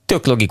 hogy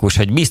tök logikus,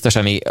 hogy biztos,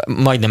 ami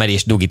majdnem el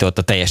is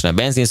dugította teljesen a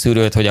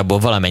benzinszűrőt, hogy abból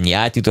valamennyi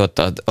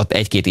átjutott, ott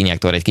egy-két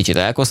injektor egy kicsit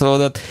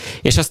elkoszolódott,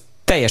 és azt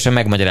teljesen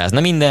megmagyarázna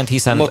mindent,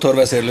 hiszen...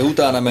 Motorvezérlő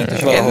utána ment,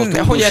 és valahol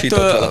hogy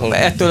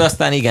ettől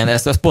aztán igen,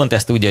 pont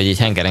ezt tudja, hogy így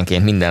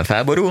hengerenként minden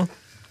felborul.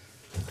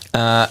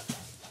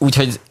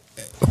 Úgyhogy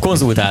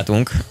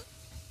konzultáltunk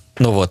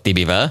Novot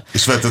Tibivel.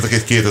 És vettetek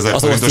egy 2000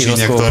 forintos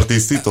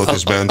injektortisztítót,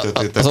 és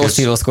beöntöttétek. Az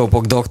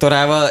oszcilloszkópok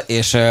doktorával,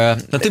 és...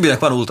 A Tibinek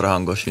van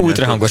ultrahangos.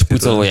 Ultrahangos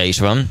pucolója is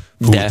van.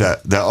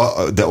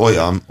 De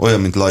olyan,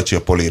 mint Lajcsi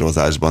a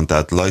polírozásban,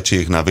 tehát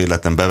Lajcsiéknál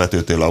véletlen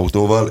bevetődtél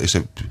autóval, és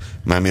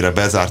már mire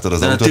bezártad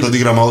az autót,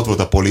 addigra már ott volt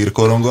a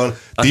polírkoronggal,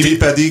 Tibi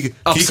pedig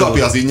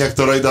kikapja az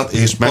injektoraidat,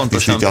 és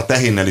megtisztítja. A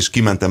tehénnel is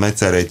kimentem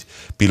egyszer egy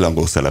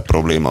pillangószelep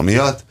probléma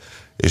miatt,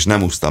 és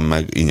nem úsztam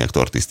meg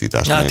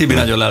injektortisztítást. Hát Tibi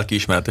nagyon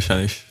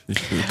lelkiismeretesen is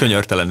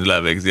könyörtelenül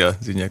elvégzi az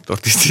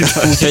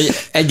injektortisztítást. Úgyhogy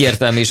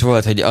egyértelmű is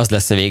volt, hogy az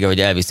lesz a vége, hogy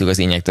elviszük az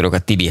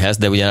injektorokat Tibihez,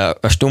 de ugye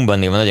a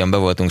Stumbannél nagyon be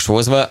voltunk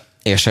sózva,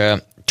 és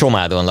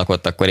Csomádon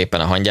lakott akkor éppen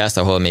a hangyász,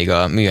 ahol még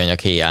a műanyag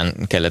héján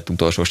kellett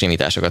utolsó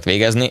simításokat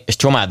végezni, és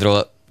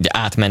Csomádról ugye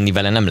átmenni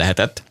vele nem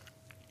lehetett.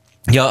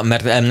 Ja,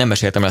 mert nem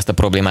meséltem ezt a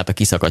problémát a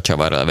kiszakadt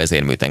csavarral a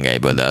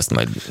vezérműtengelyből, de azt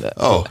majd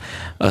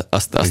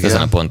azt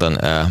ezen a ponton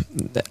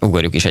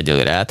ugorjuk is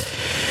egyelőre át.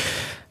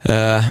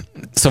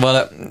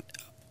 Szóval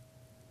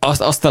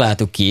azt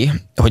találtuk ki,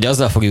 hogy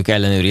azzal fogjuk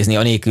ellenőrizni,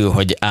 anélkül,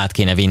 hogy át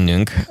kéne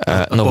vinnünk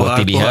Novot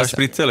Tibihez,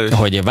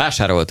 hogy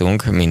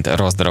vásároltunk, mint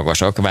rossz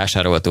drogosok,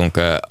 vásároltunk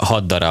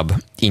 6 darab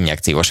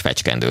injekciós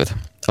fecskendőt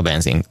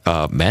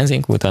a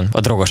benzinkúton, a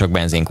drogosok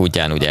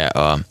benzinkútján, ugye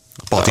a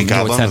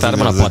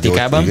gyógyszertárban, a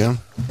patikában.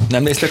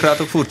 Nem néztek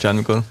rátok furcsán,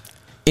 mikor?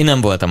 Én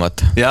nem voltam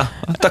ott. Ja?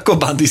 Hát akkor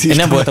Bandis is. Én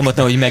nem voltam ott,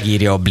 hogy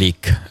megírja a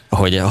Blik,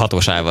 hogy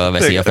hatósával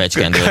veszi a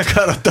fecskendőt.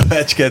 Akarott a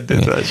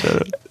fecskendőt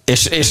vásárolni.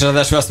 És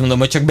ráadásul azt mondom,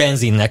 hogy csak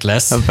benzinnek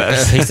lesz.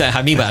 Hiszen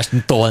hát mi más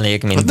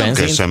tolnék, mint benzin.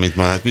 Nem kell semmit,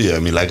 mert hát ugye,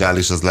 mi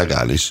legális, az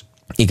legális.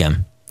 Igen.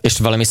 És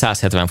valami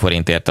 170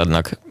 forintért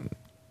adnak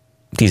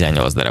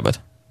 18 darabot.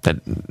 Tehát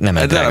nem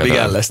egy darabig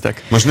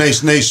ellesztek.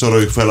 Most ne is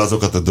soroljuk fel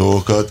azokat a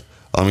dolgokat,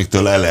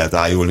 amiktől el lehet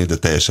ájulni, de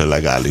teljesen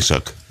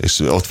legálisak. És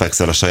ott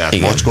fekszel a saját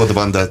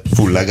mocskodban, de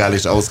full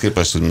legális, ahhoz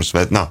képest, hogy most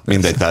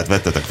mindegy, tehát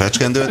vettetek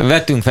fecskendőt.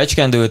 Vettünk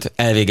fecskendőt,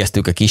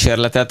 elvégeztük a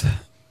kísérletet,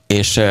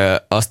 és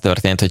az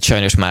történt, hogy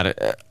sajnos már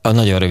a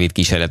nagyon rövid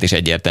kísérlet is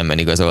egyértelműen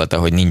igazolta,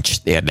 hogy nincs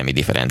érdemi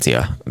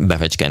differencia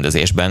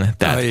befecskendezésben.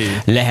 Tehát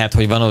lehet,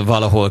 hogy van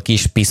valahol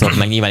kis piszok,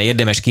 meg nyilván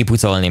érdemes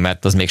kipucolni,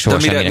 mert az még soha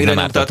semminek nem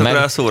ártott meg.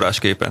 Rá a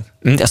szórásképen?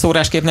 A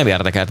szóráskép nem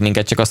érdekelt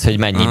minket, csak az, hogy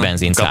mennyi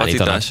benzint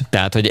szállítanak.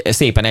 Tehát, hogy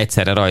szépen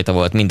egyszerre rajta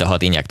volt mind a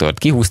 6 injektort.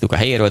 Kihúztuk a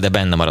helyéről, de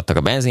benne maradtak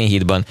a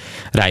benzinhídban,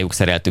 rájuk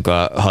szereltük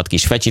a 6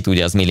 kis fecsit,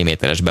 ugye az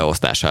milliméteres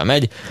beosztással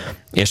megy,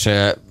 és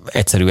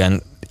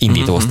egyszerűen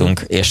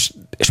indítóztunk, és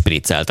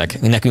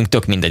spricceltek. Nekünk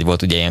tök mindegy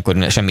volt, ugye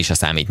ilyenkor semmi se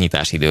számít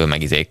nyitásidő,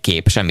 meg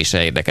kép, semmi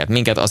se érdekelt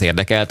minket. Az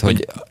érdekelt,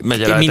 hogy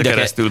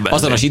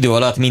azonos idő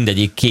alatt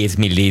mindegyik 2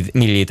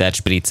 millilitert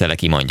spriccele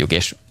ki mondjuk,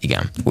 és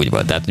igen, úgy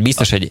volt. Tehát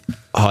biztos, hogy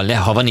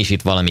ha van is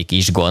itt valami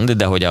kis gond,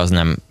 de hogy az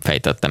nem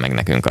fejtette meg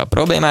nekünk a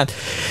problémát.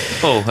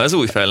 Ez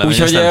új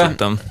fejlemény, ezt nem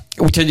tudtam.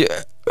 Úgyhogy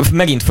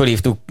megint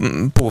fölhívtuk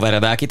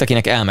Póveredákit,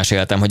 akinek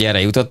elmeséltem, hogy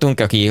erre jutottunk,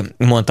 aki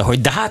mondta,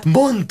 hogy de hát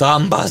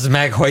mondtam, bazd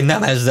meg, hogy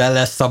nem ezzel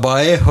lesz a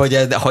baj,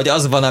 hogy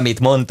az van, amit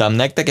mondtam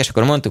nektek, és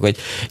akkor mondtuk, hogy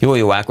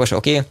jó Ákos,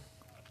 oké,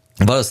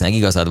 valószínűleg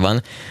igazad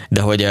van,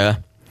 de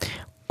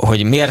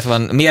hogy miért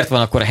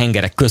van akkor a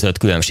hengerek között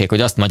különbség,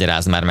 hogy azt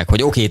magyarázd már meg,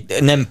 hogy oké,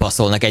 nem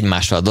passzolnak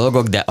egymással a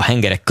dolgok, de a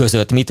hengerek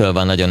között mitől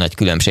van nagyon nagy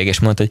különbség, és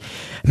mondta, hogy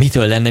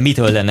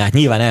mitől lenne, hát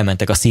nyilván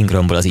elmentek a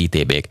szinkronból az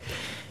ITB-k.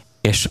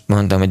 És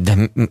mondtam, hogy de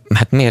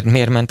hát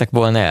miért mentek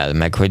volna el?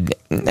 Meg hogy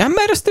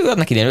mert ezt ő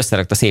annak idején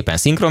összerakta szépen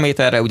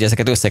szinkrométerre, ugye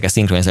ezeket össze kell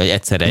szinkronizálni, hogy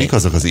egyszerre... Mik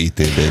azok az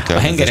ITB-k? A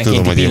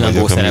hengerenkénti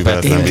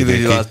pillangószerepet.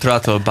 Individual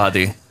Throttle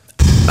Body.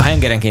 A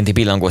hengerenkénti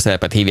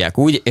pillangószerepet hívják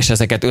úgy, és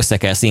ezeket össze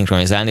kell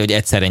szinkronizálni, hogy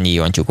egyszerre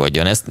nyíljon,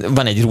 csukódjon.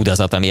 Van egy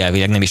rúdazat, ami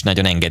elvileg nem is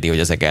nagyon engedi, hogy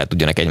ezek el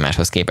tudjanak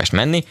egymáshoz képest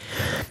menni.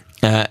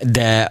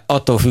 De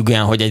attól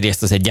függően, hogy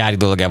egyrészt az egy gyári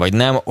dolog-e vagy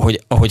nem,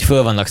 hogy ahogy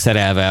föl vannak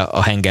szerelve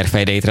a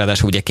hengerfejre, itt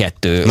ráadásul ugye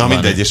 2 Na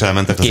mindegy, és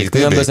elmentek az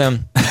ITB-k.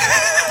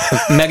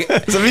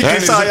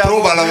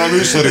 Próbálom a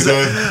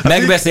műsoridőt.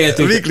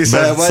 Megbeszéltük. Vikli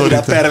szájában annyira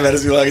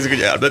perverzió,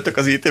 hogy elmentek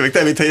az ITB-k.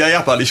 Te, mintha ilyen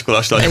japán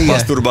iskolás lányok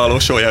maszturbáló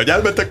sója, hogy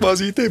elmentek ma az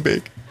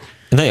ITB-k.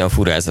 Nagyon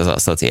fura ez az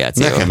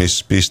asszociáció. Nekem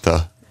is,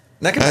 Pista.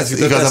 Nekem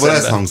ez igazából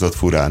ez hangzott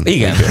furán.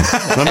 Igen.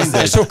 Na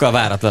ez sokkal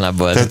váratlanabb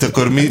volt. Tehát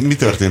akkor mi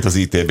történt az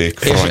ITB-k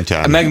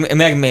frontján?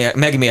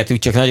 Megmértük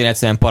csak nagyon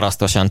egyszerűen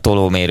parasztosan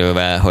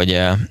tolómérővel,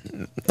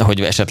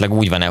 hogy esetleg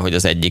úgy van-e, hogy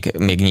az egyik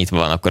még nyitva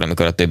van akkor,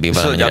 amikor a többi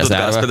valamennyire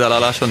zárva. És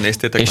gázpedáláson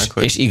néztétek meg,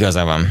 hogy... És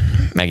igaza van.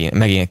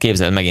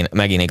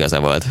 Megint igaza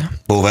volt.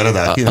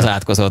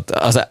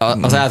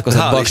 Az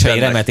átkozott Baksai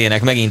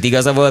Remetének megint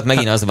igaza volt,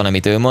 megint az van,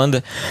 amit ő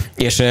mond.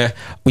 És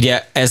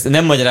ugye ez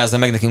nem magyarázza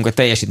meg nekünk a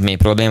teljesítmény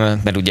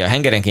problémát, mert ugye a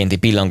hengerenkénti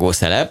pillangó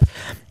szelep,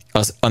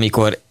 az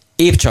amikor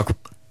épp csak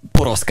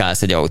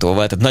poroszkálsz egy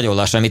autóval, tehát nagyon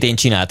lassan, amit én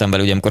csináltam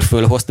vele, ugye amikor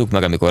fölhoztuk,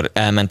 meg amikor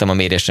elmentem a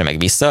mérésre, meg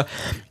vissza,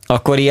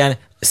 akkor ilyen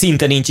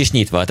szinte nincs is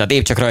nyitva, tehát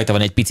épp csak rajta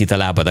van egy picit a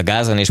lábad a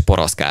gázon, és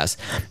poroszkálsz.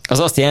 Az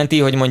azt jelenti,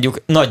 hogy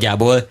mondjuk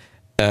nagyjából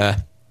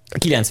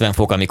 90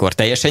 fok, amikor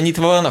teljesen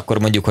nyitva van, akkor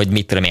mondjuk,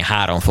 hogy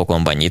 3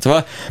 fokon van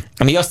nyitva,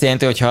 ami azt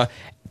jelenti, hogyha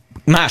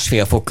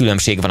 1,5 fok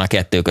különbség van a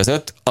kettő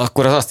között,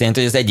 akkor az azt jelenti,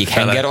 hogy az egyik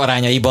henger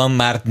arányaiban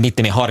már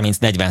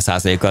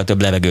 30-40%-kal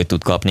több levegőt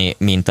tud kapni,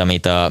 mint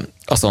amit a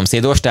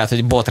szomszédos, tehát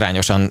hogy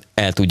botrányosan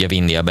el tudja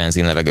vinni a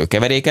benzinlevegő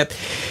keveréket.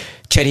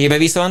 Cserébe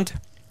viszont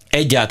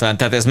egyáltalán,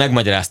 tehát ez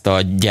megmagyarázta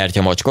a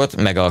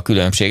gyertyamocskot, meg a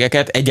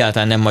különbségeket,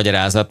 egyáltalán nem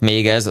magyarázat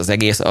még ez az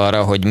egész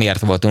arra, hogy miért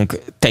voltunk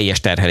teljes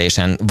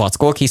terhelésen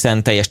vackok,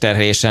 hiszen teljes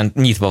terhelésen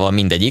nyitva van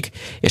mindegyik,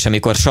 és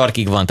amikor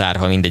sarkig van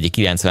tárva mindegyik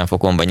 90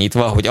 fokon van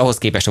nyitva, hogy ahhoz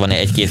képest van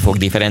 1-2 fok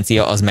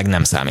differencia, az meg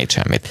nem számít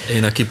semmit.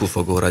 Én a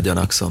kipufogóra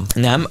gyanakszom.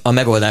 Nem, a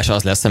megoldás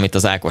az lesz, amit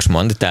az Ákos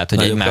mond, tehát hogy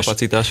nagyobb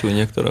kapacitású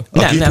injektorok.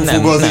 A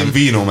kipufogó az én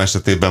Vinom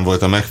esetében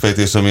volt a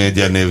megfejtés, ami egy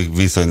ennél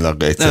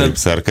viszonylag egyszerűbb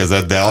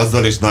szerkezet, de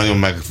azzal is nagyon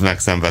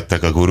megszenvedtek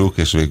a guruk,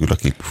 és végül a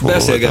kipufogó.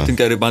 Beszélgettünk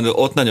erről, de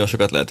ott nagyon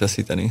sokat lehet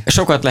veszíteni.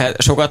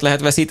 Sokat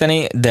lehet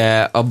veszíteni,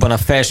 de abban a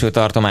felső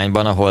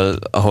tartományban,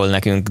 ahol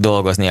nekünk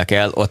dolgoznia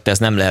kell, ott ez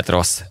nem lehet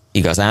rossz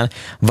igazán.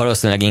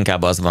 Valószínűleg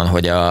inkább az van,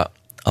 hogy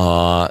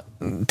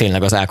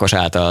tényleg az Ákos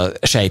által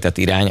sejtett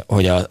irány,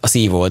 hogy a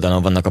szív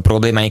oldalon vannak a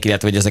problémáink,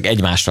 illetve hogy ezek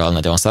egymással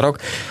nagyon szarok.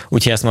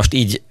 Úgyhogy ezt most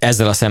így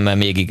ezzel a szemmel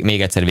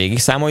még egyszer végig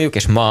számoljuk,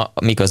 és ma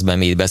miközben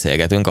mi itt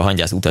beszélgetünk, a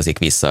hangyász utazik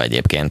vissza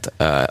egyébként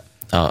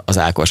az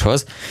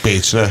Ákoshoz.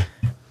 Pécsre?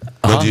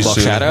 Vagyis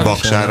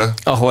Baksára.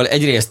 Ahol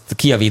egyrészt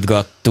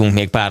kijavítgattunk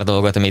még pár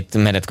dolgot, amit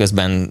menet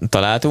közben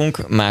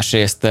találtunk,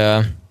 másrészt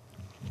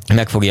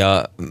meg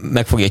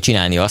fogja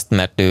csinálni azt,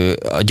 mert ő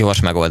a gyors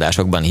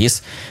megoldásokban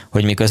hisz,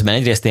 hogy miközben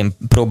egyrészt én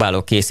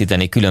próbálok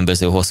készíteni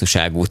különböző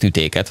hosszúságú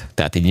tütéket,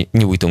 tehát így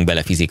nyújtunk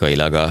bele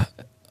fizikailag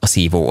a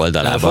szívó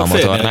oldalába a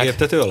motornak.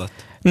 Értető alatt?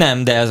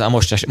 Nem, de ez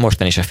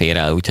mostan is fér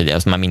el, úgyhogy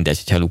az már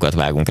mindegy, hogyha lukat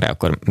vágunk rá,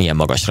 akkor milyen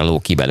magasra ló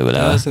ki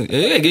belőle.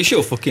 Egész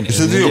jó fog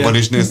kinézni. És ez jobban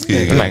is néz ki.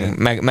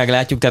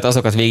 Meglátjuk, tehát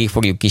azokat végig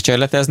fogjuk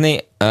kísérletezni,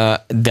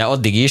 de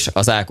addig is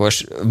az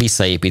Ákos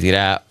visszaépíti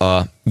rá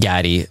a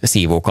gyári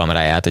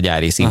szívókamráját, a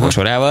gyári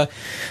szívósorával,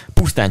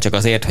 pusztán csak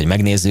azért, hogy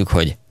megnézzük,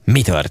 hogy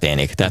mi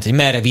történik. Tehát, hogy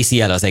merre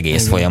viszi el az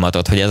egész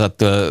folyamatot, hogy ez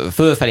attól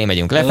fölfelé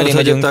megyünk, lefelé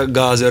megyünk. A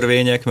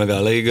gázörvények, meg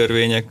a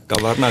légörvények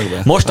kavarnak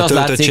be? Most a az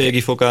töltöttségi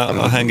látszik, foka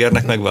a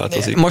hengernek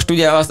megváltozik. Most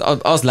ugye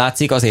az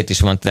látszik, azért is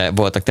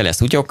voltak tele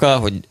szutyokkal,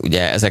 hogy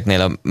ugye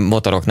ezeknél a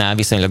motoroknál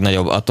viszonylag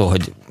nagyobb attól,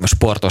 hogy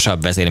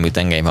sportosabb vezérmű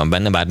tengely van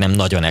benne, bár nem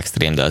nagyon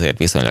extrém, de azért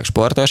viszonylag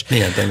sportos.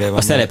 Milyen tengely van?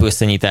 A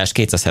szelepösszenyítás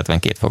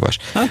 272 fokos.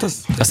 Hát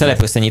a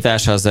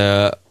szelepösszenyítás az,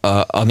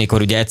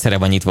 amikor ugye egyszerre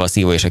van nyitva a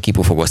szívó és a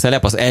kipufogó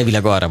szelep, az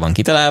elvileg arra van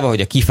kitalálva,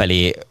 hogy a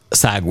kifelé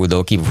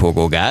száguldó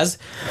kipufogó gáz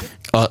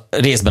a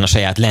részben a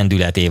saját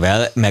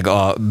lendületével, meg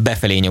a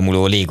befelé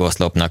nyomuló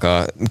légoszlopnak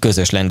a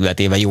közös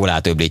lendületével jól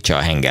átöblítse a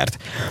hengert.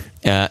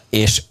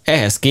 És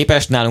ehhez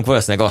képest nálunk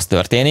valószínűleg az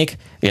történik,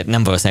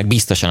 nem valószínűleg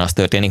biztosan az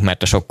történik,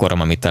 mert a sok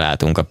korom, amit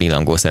találtunk a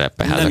pillangó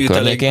szereppeházak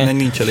környékén.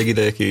 Nincs elég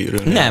ideje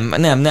kiürülni.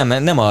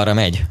 Nem arra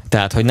megy.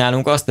 Tehát, hogy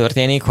nálunk az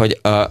történik,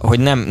 hogy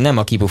nem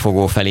a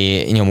kipufogó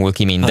felé nyomul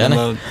ki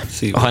minden,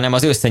 hanem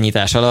az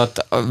összenyitás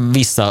alatt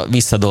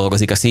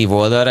visszadolgozik a szívó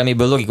oldalra,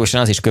 amiből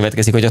logikusan az is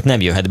következik, hogy ott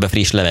nem jöhet be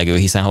friss levegő,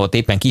 hiszen ha ott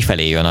éppen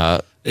kifelé jön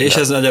és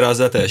ez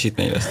magyarázza a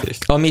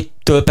teljesítményvesztést.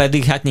 Amitől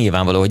pedig hát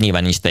nyilvánvaló, hogy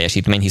nyilván nincs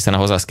teljesítmény, hiszen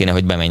ahhoz az kéne,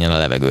 hogy bemenjen a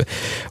levegő.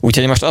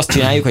 Úgyhogy most azt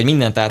csináljuk, hogy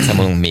mindent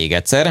átszámolunk még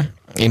egyszer.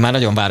 Én már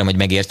nagyon várom, hogy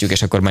megértjük,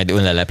 és akkor majd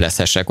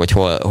önleleplezhessek, hogy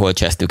hol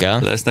csesztük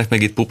el. Lesznek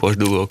meg itt pupos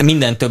dugók.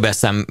 Minden többes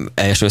szám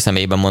első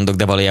személyben mondok,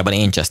 de valójában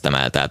én csesztem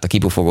el, tehát a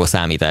kipufogó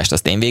számítást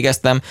azt én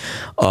végeztem.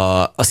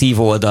 A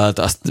szívó oldalt,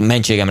 azt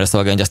mentségemre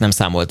szolgálni, hogy azt nem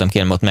számoltam ki,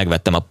 hanem ott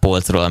megvettem a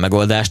polcról a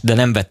megoldást, de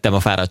nem vettem a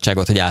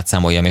fáradtságot, hogy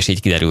átszámoljam, és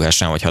így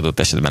kiderülhessen, hogy adott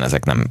esetben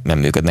ezek nem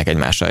működnek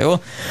egymással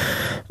jól.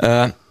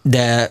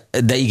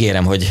 De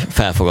ígérem, hogy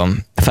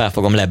fel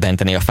fogom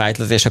lebenteni a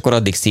fájtlat, és akkor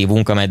addig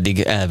szívunk, ameddig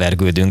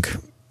elvergődünk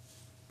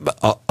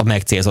a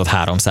megcélzott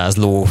 300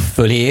 ló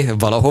fölé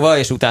valahova,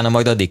 és utána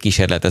majd addig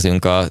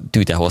kísérletezünk a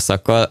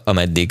tűtehosszakkal,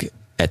 ameddig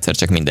egyszer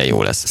csak minden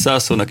jó lesz.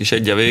 100 szónak is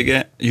egy a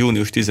vége,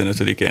 június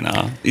 15-én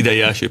a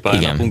idei első pár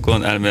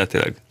napunkon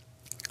elméletileg.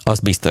 Az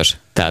biztos.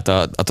 Tehát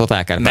a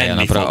Total Car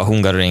pályanapra a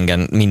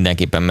Hungaroringen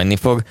mindenképpen menni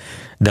fog,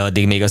 de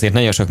addig még azért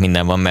nagyon sok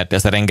minden van, mert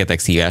ez a rengeteg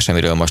szívás,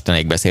 amiről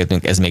mostanáig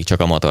beszéltünk, ez még csak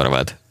a motor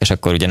volt. És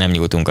akkor ugye nem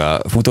nyúltunk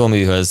a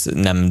futóműhöz,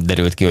 nem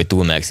derült ki, hogy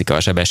túlmelegszik a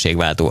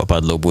sebességváltó a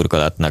padló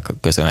burkolatnak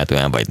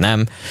köszönhetően, vagy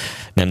nem.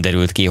 Nem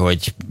derült ki,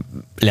 hogy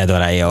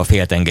ledarálja a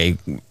féltengely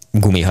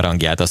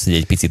gumiharangját azt, hogy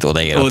egy picit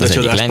odaér ott az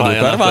egyik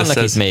lengőkar.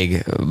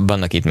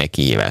 Vannak itt még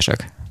kihívások.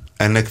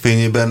 Ennek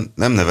fényében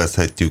nem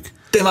nevezhetjük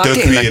tök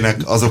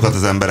hülyének azokat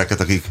az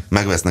embereket, akik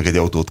megvesznek egy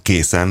autót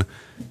készen,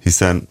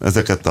 hiszen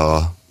ezeket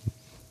a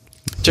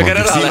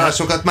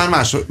szívásokat már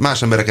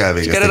más emberek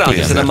elvégeztek. Csak erre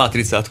ránézed a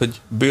matricát,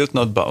 hogy built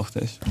not bought,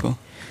 és akkor...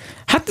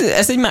 Hát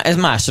ez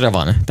másra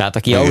van. Tehát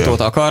aki autót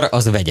akar,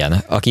 az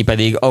vegyen. Aki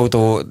pedig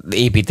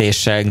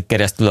autóépítésen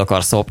keresztül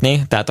akar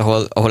szopni, tehát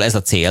ahol ez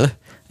a cél,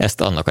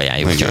 ezt annak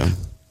ajánljuk csak.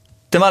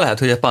 Te már lehet,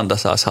 hogy a Panda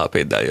 100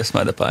 HP-ddel jössz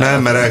majd a pályára.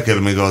 Nem, mert el kell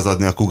még az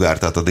adni a Cougar,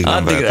 tehát addig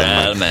nem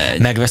vehetem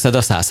meg. Megveszed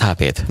a 100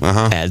 HP-t?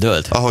 Aha.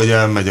 Eldőlt? Ahogy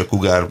elmegy a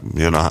Cougar,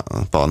 jön a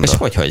Panda.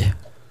 És hogy?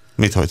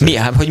 Mit hogy?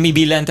 Hogy mi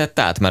billentett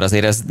át? Mert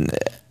azért ez...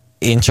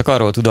 Én csak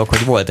arról tudok,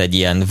 hogy volt egy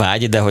ilyen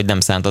vágy, de hogy nem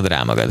szántad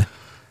rá magad.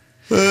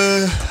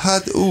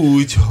 Hát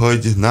úgy,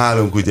 hogy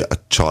nálunk ugye a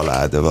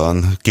család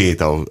van,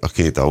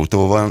 két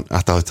autó van,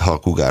 hát ha a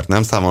Cougárt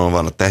nem számolom,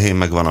 van a tehén,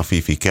 meg van a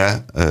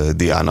Fifike,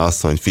 Diana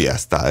asszony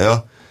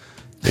Fiestája,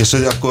 és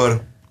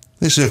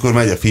hogy akkor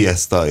megy a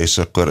Fiesta, és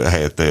akkor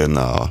helyette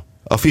jönne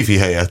a Fifi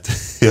helyett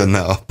jönne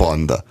a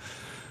Panda.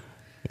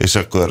 És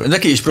akkor... De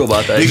ki is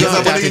próbálta.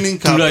 Igazából én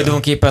inkább...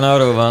 Tulajdonképpen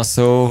arról van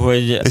szó,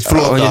 hogy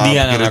a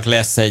Diánának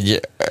lesz egy...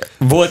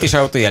 Volt is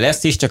autója,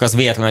 lesz is, csak az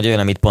véletlenül olyan,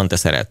 amit pont te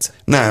szeretsz.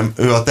 Nem,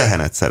 ő a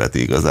tehenet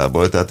szereti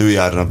igazából, tehát ő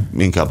járna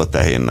inkább a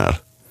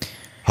tehénnel.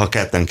 Ha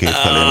ketten két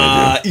felé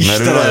megyünk. Mert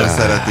ő nagyon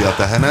szereti a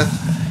tehenet.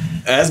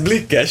 Ez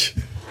blikkes.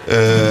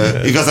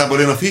 Igazából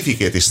én a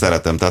Fifikét is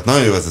szeretem, tehát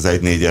nagyon jó ez az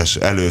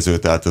 1.4-es előző,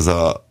 tehát ez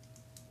a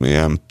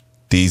ilyen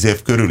 10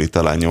 év körüli,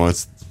 talán 8-10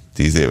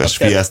 éves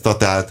Fiesta,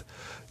 tehát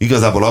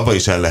igazából abba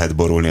is el lehet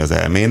borulni az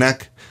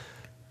elmének.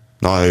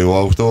 Nagyon jó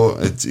autó,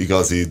 egy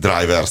igazi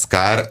driver's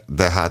car,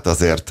 de hát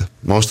azért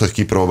most, hogy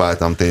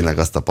kipróbáltam tényleg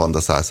azt a Panda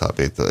 100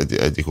 HP-t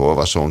egyik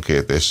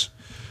olvasónkét, és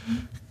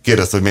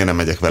kérdezte, hogy miért nem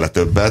megyek vele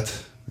többet.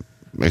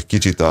 Egy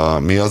kicsit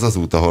mi az az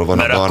út, ahol van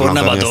mert a barlang,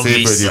 ami a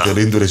Szépvölgyétől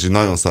indul, és egy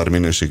nagyon szar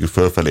minőségű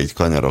fölfelé egy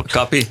kanyarok.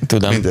 Kapi?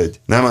 Tudom. Mindegy.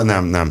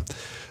 Nem.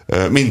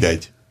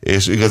 Mindegy.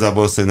 És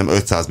igazából szerintem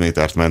 500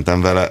 métert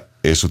mentem vele,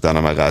 és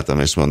utána megálltam,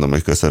 és mondom,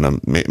 hogy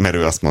köszönöm, mert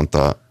ő azt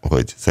mondta,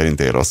 hogy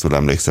szerint én rosszul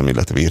emlékszem,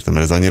 illetve írtam,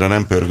 mert ez annyira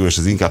nem pörgős,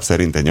 ez inkább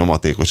szerintem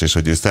nyomatékos, és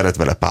hogy ő szeret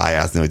vele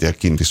pályázni, hogy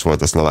kint is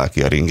volt a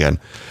Szlovákia ringen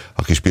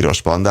a kis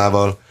piros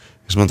Pandával,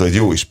 és mondta, hogy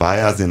jó is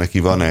pályázni, neki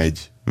van egy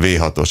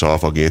V6-os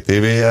Alfa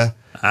GTV-je,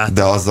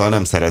 de azzal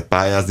nem szeret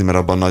pályázni, mert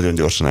abban nagyon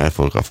gyorsan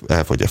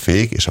elfogy a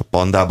fék, és a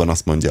Pandában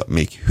azt mondja,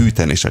 még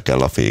hűteni se kell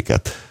a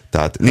féket.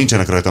 Tehát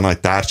nincsenek rajta nagy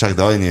tárcsák,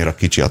 de annyira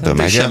kicsi a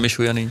tömege. Semmi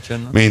súlya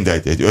nincsen.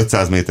 Mindegy, egy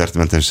 500 métert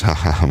mentem, és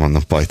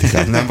mondom,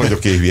 pajtikát, nem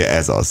vagyok éhülye,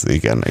 ez az,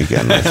 igen.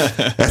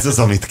 Ez az,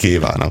 amit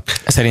kívánok.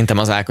 Szerintem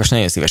az Ákos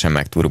nagyon szívesen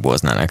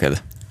megturbózná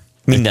neked.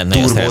 Mindent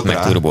nagyon szeret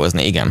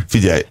megturbózni, igen.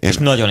 Figyelj. És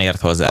nagyon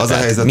ért hozzá. Az a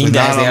helyzet,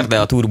 mindenhez ért, de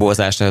a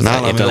turbózásra az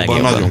nálam a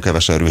legjobban. Nagyon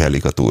kevesen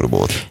rühelik a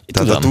turbót.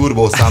 Tehát a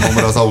turbó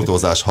számomra az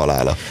autózás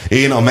halála.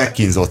 Én a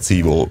megkínzott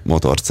szívó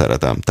motort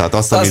szeretem. Tehát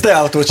azt te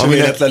autót sem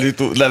véletlenül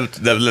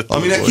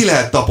aminek ki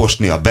lehet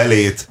taposni a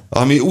belét,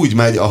 ami úgy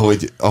megy,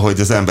 ahogy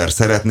az ember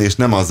szeretné, és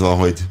nem az van,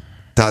 hogy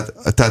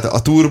tehát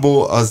a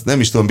turbó, az nem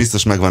is tudom,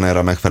 biztos megvan erre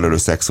a megfelelő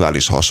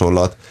szexuális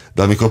hasonlat,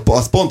 de amikor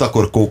az pont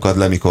akkor kókad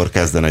le, mikor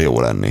kezdene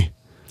jó lenni.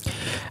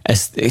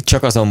 Ez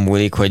csak azon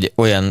múlik, hogy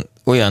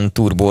olyan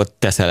turbót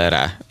teszel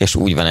rá, és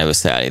úgy van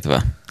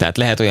összeállítva. Tehát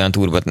lehet olyan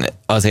turbót,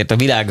 azért a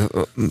világ,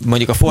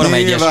 mondjuk a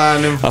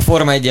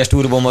Forma 1-es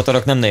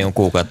turbomotorok nem nagyon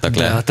kókadtak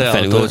le. De a te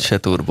autód se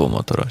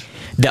turbomotoros.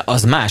 De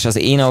az más, az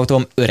én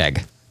autóm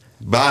öreg.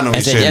 Bánom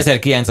ez egy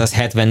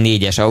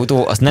 1974-es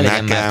autó, azt ne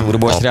legyen már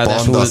turbós,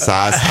 ráadásul... Panda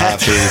 100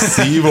 HP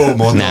szívó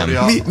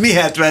motorja. Mi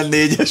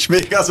 74-es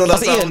még azon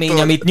az élmény,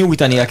 autón? amit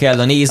nyújtania kell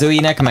a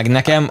nézőinek, meg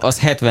nekem, az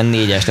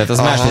 74-es, tehát az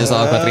máshogy az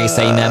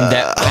alkatrészei nem,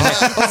 de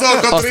az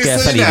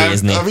alkatrészei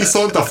nem,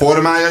 viszont a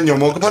formája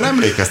nyomokban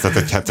emlékeztet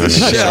egy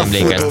 70-es.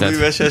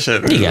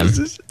 Emlékeztet. Igen.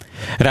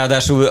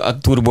 Ráadásul a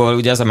turbóval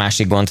ugye az a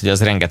másik gond, hogy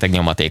az rengeteg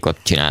nyomatékot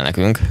csinál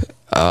nekünk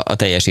a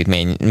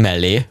teljesítmény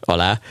mellé,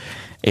 alá,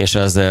 és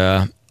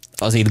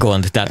az itt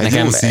gond. Tehát egy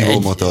nekem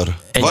szívómotor.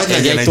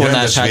 Egy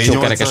tonnás hátsó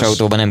kerekes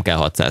autóban nem kell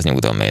 600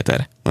 Nm.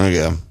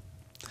 Igen.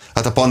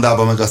 Hát a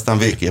Pandában meg aztán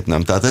végképp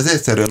nem. Tehát ez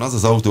egyszerűen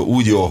az autó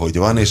úgy jó, hogy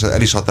van, és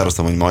el is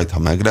határoztam, hogy majd, ha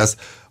meg lesz,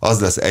 az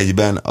lesz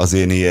egyben az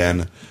én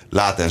ilyen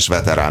látens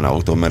veterán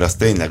autóm, mert az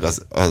tényleg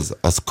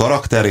az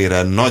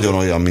karakterére nagyon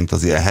olyan, mint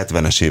az ilyen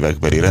 70-es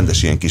évekbeli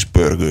rendes ilyen kis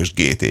pörgős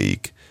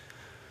GT-ik.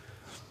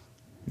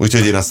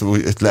 Úgyhogy én azt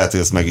lehet, hogy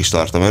ezt meg is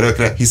tartom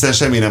örökre, hiszen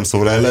semmi nem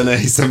szól ellene,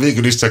 hiszen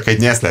végül is csak egy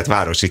nyeszlet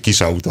városi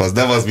kis autó. Az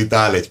nem az, mint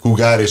áll egy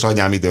Cougar, és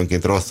anyám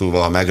időnként rosszul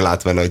van, ha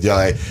meglát vele, hogy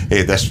jaj,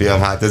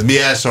 édesfiam, hát ez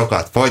milyen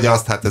sokat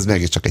fogyaszt, hát ez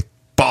mégiscsak egy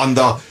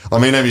Panda,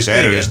 ami nem is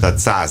erős, tehát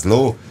 100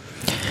 ló.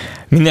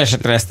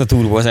 Mindenesetre ezt a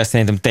turbózást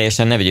szerintem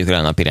teljesen ne vegyük le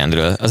a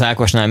napirendről. Az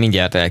Ákosnál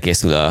mindjárt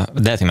elkészül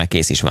de hát meg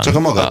kész is van. Csak a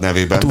magad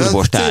nevében. A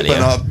turbós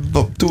tália.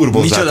 A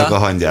turbózátok a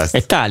hangyászt.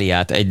 Egy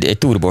táliát, egy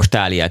turbós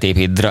táliát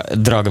épít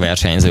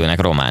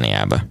dragversenyzőnek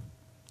Romániába.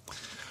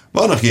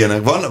 Vannak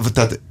ilyenek,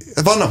 tehát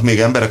vannak még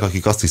emberek,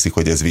 akik azt hiszik,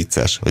 hogy ez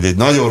vicces. Hogy egy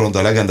nagyon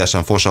ronda,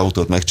 legendesen fos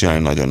autót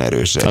megcsinálni nagyon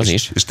erősen. Az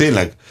is. És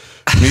tényleg,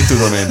 mit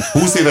tudom én,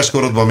 20 éves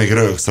korodban még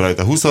rögsz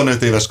rajta,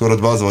 25 éves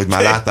korodban az, hogy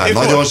már láttál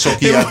nagyon sok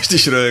ilyet. Most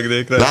is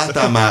röhögnék rá.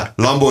 Láttál már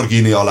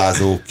Lamborghini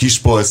alázó,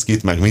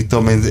 Kispolszkit, meg mit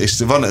tudom én,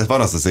 és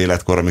van az az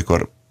életkor,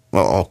 amikor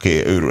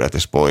oké,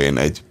 őrületes poén,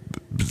 egy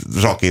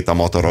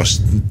rakétamotoros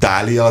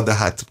tália, de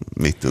hát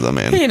mit tudom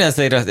én. Én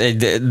ezért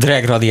egy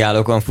drag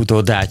radiálokon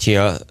futó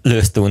Dacia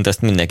Lösztunt,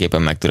 ezt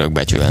mindenképpen meg tudok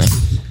becsülni.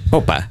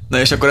 Hoppá! Na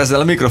és akkor ezzel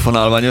a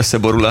mikrofonálvány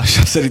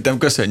összeborulással szerintem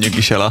köszönjük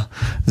is el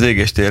az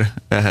Égéstér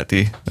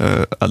heti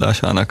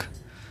adásának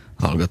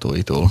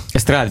hallgatóitól.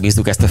 Ezt rád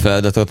bíztuk ezt a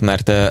feladatot,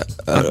 mert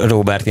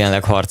Róbert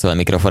jelenleg harcol a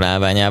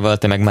mikrofonálványával,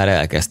 te meg már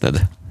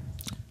elkezdted.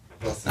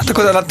 Hát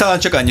akkor talán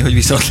csak annyi, hogy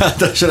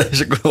viszontlátásra, és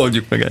akkor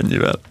oldjuk meg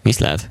ennyivel.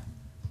 Viszlát!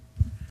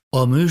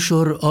 A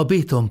műsor a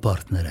Béton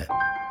partnere.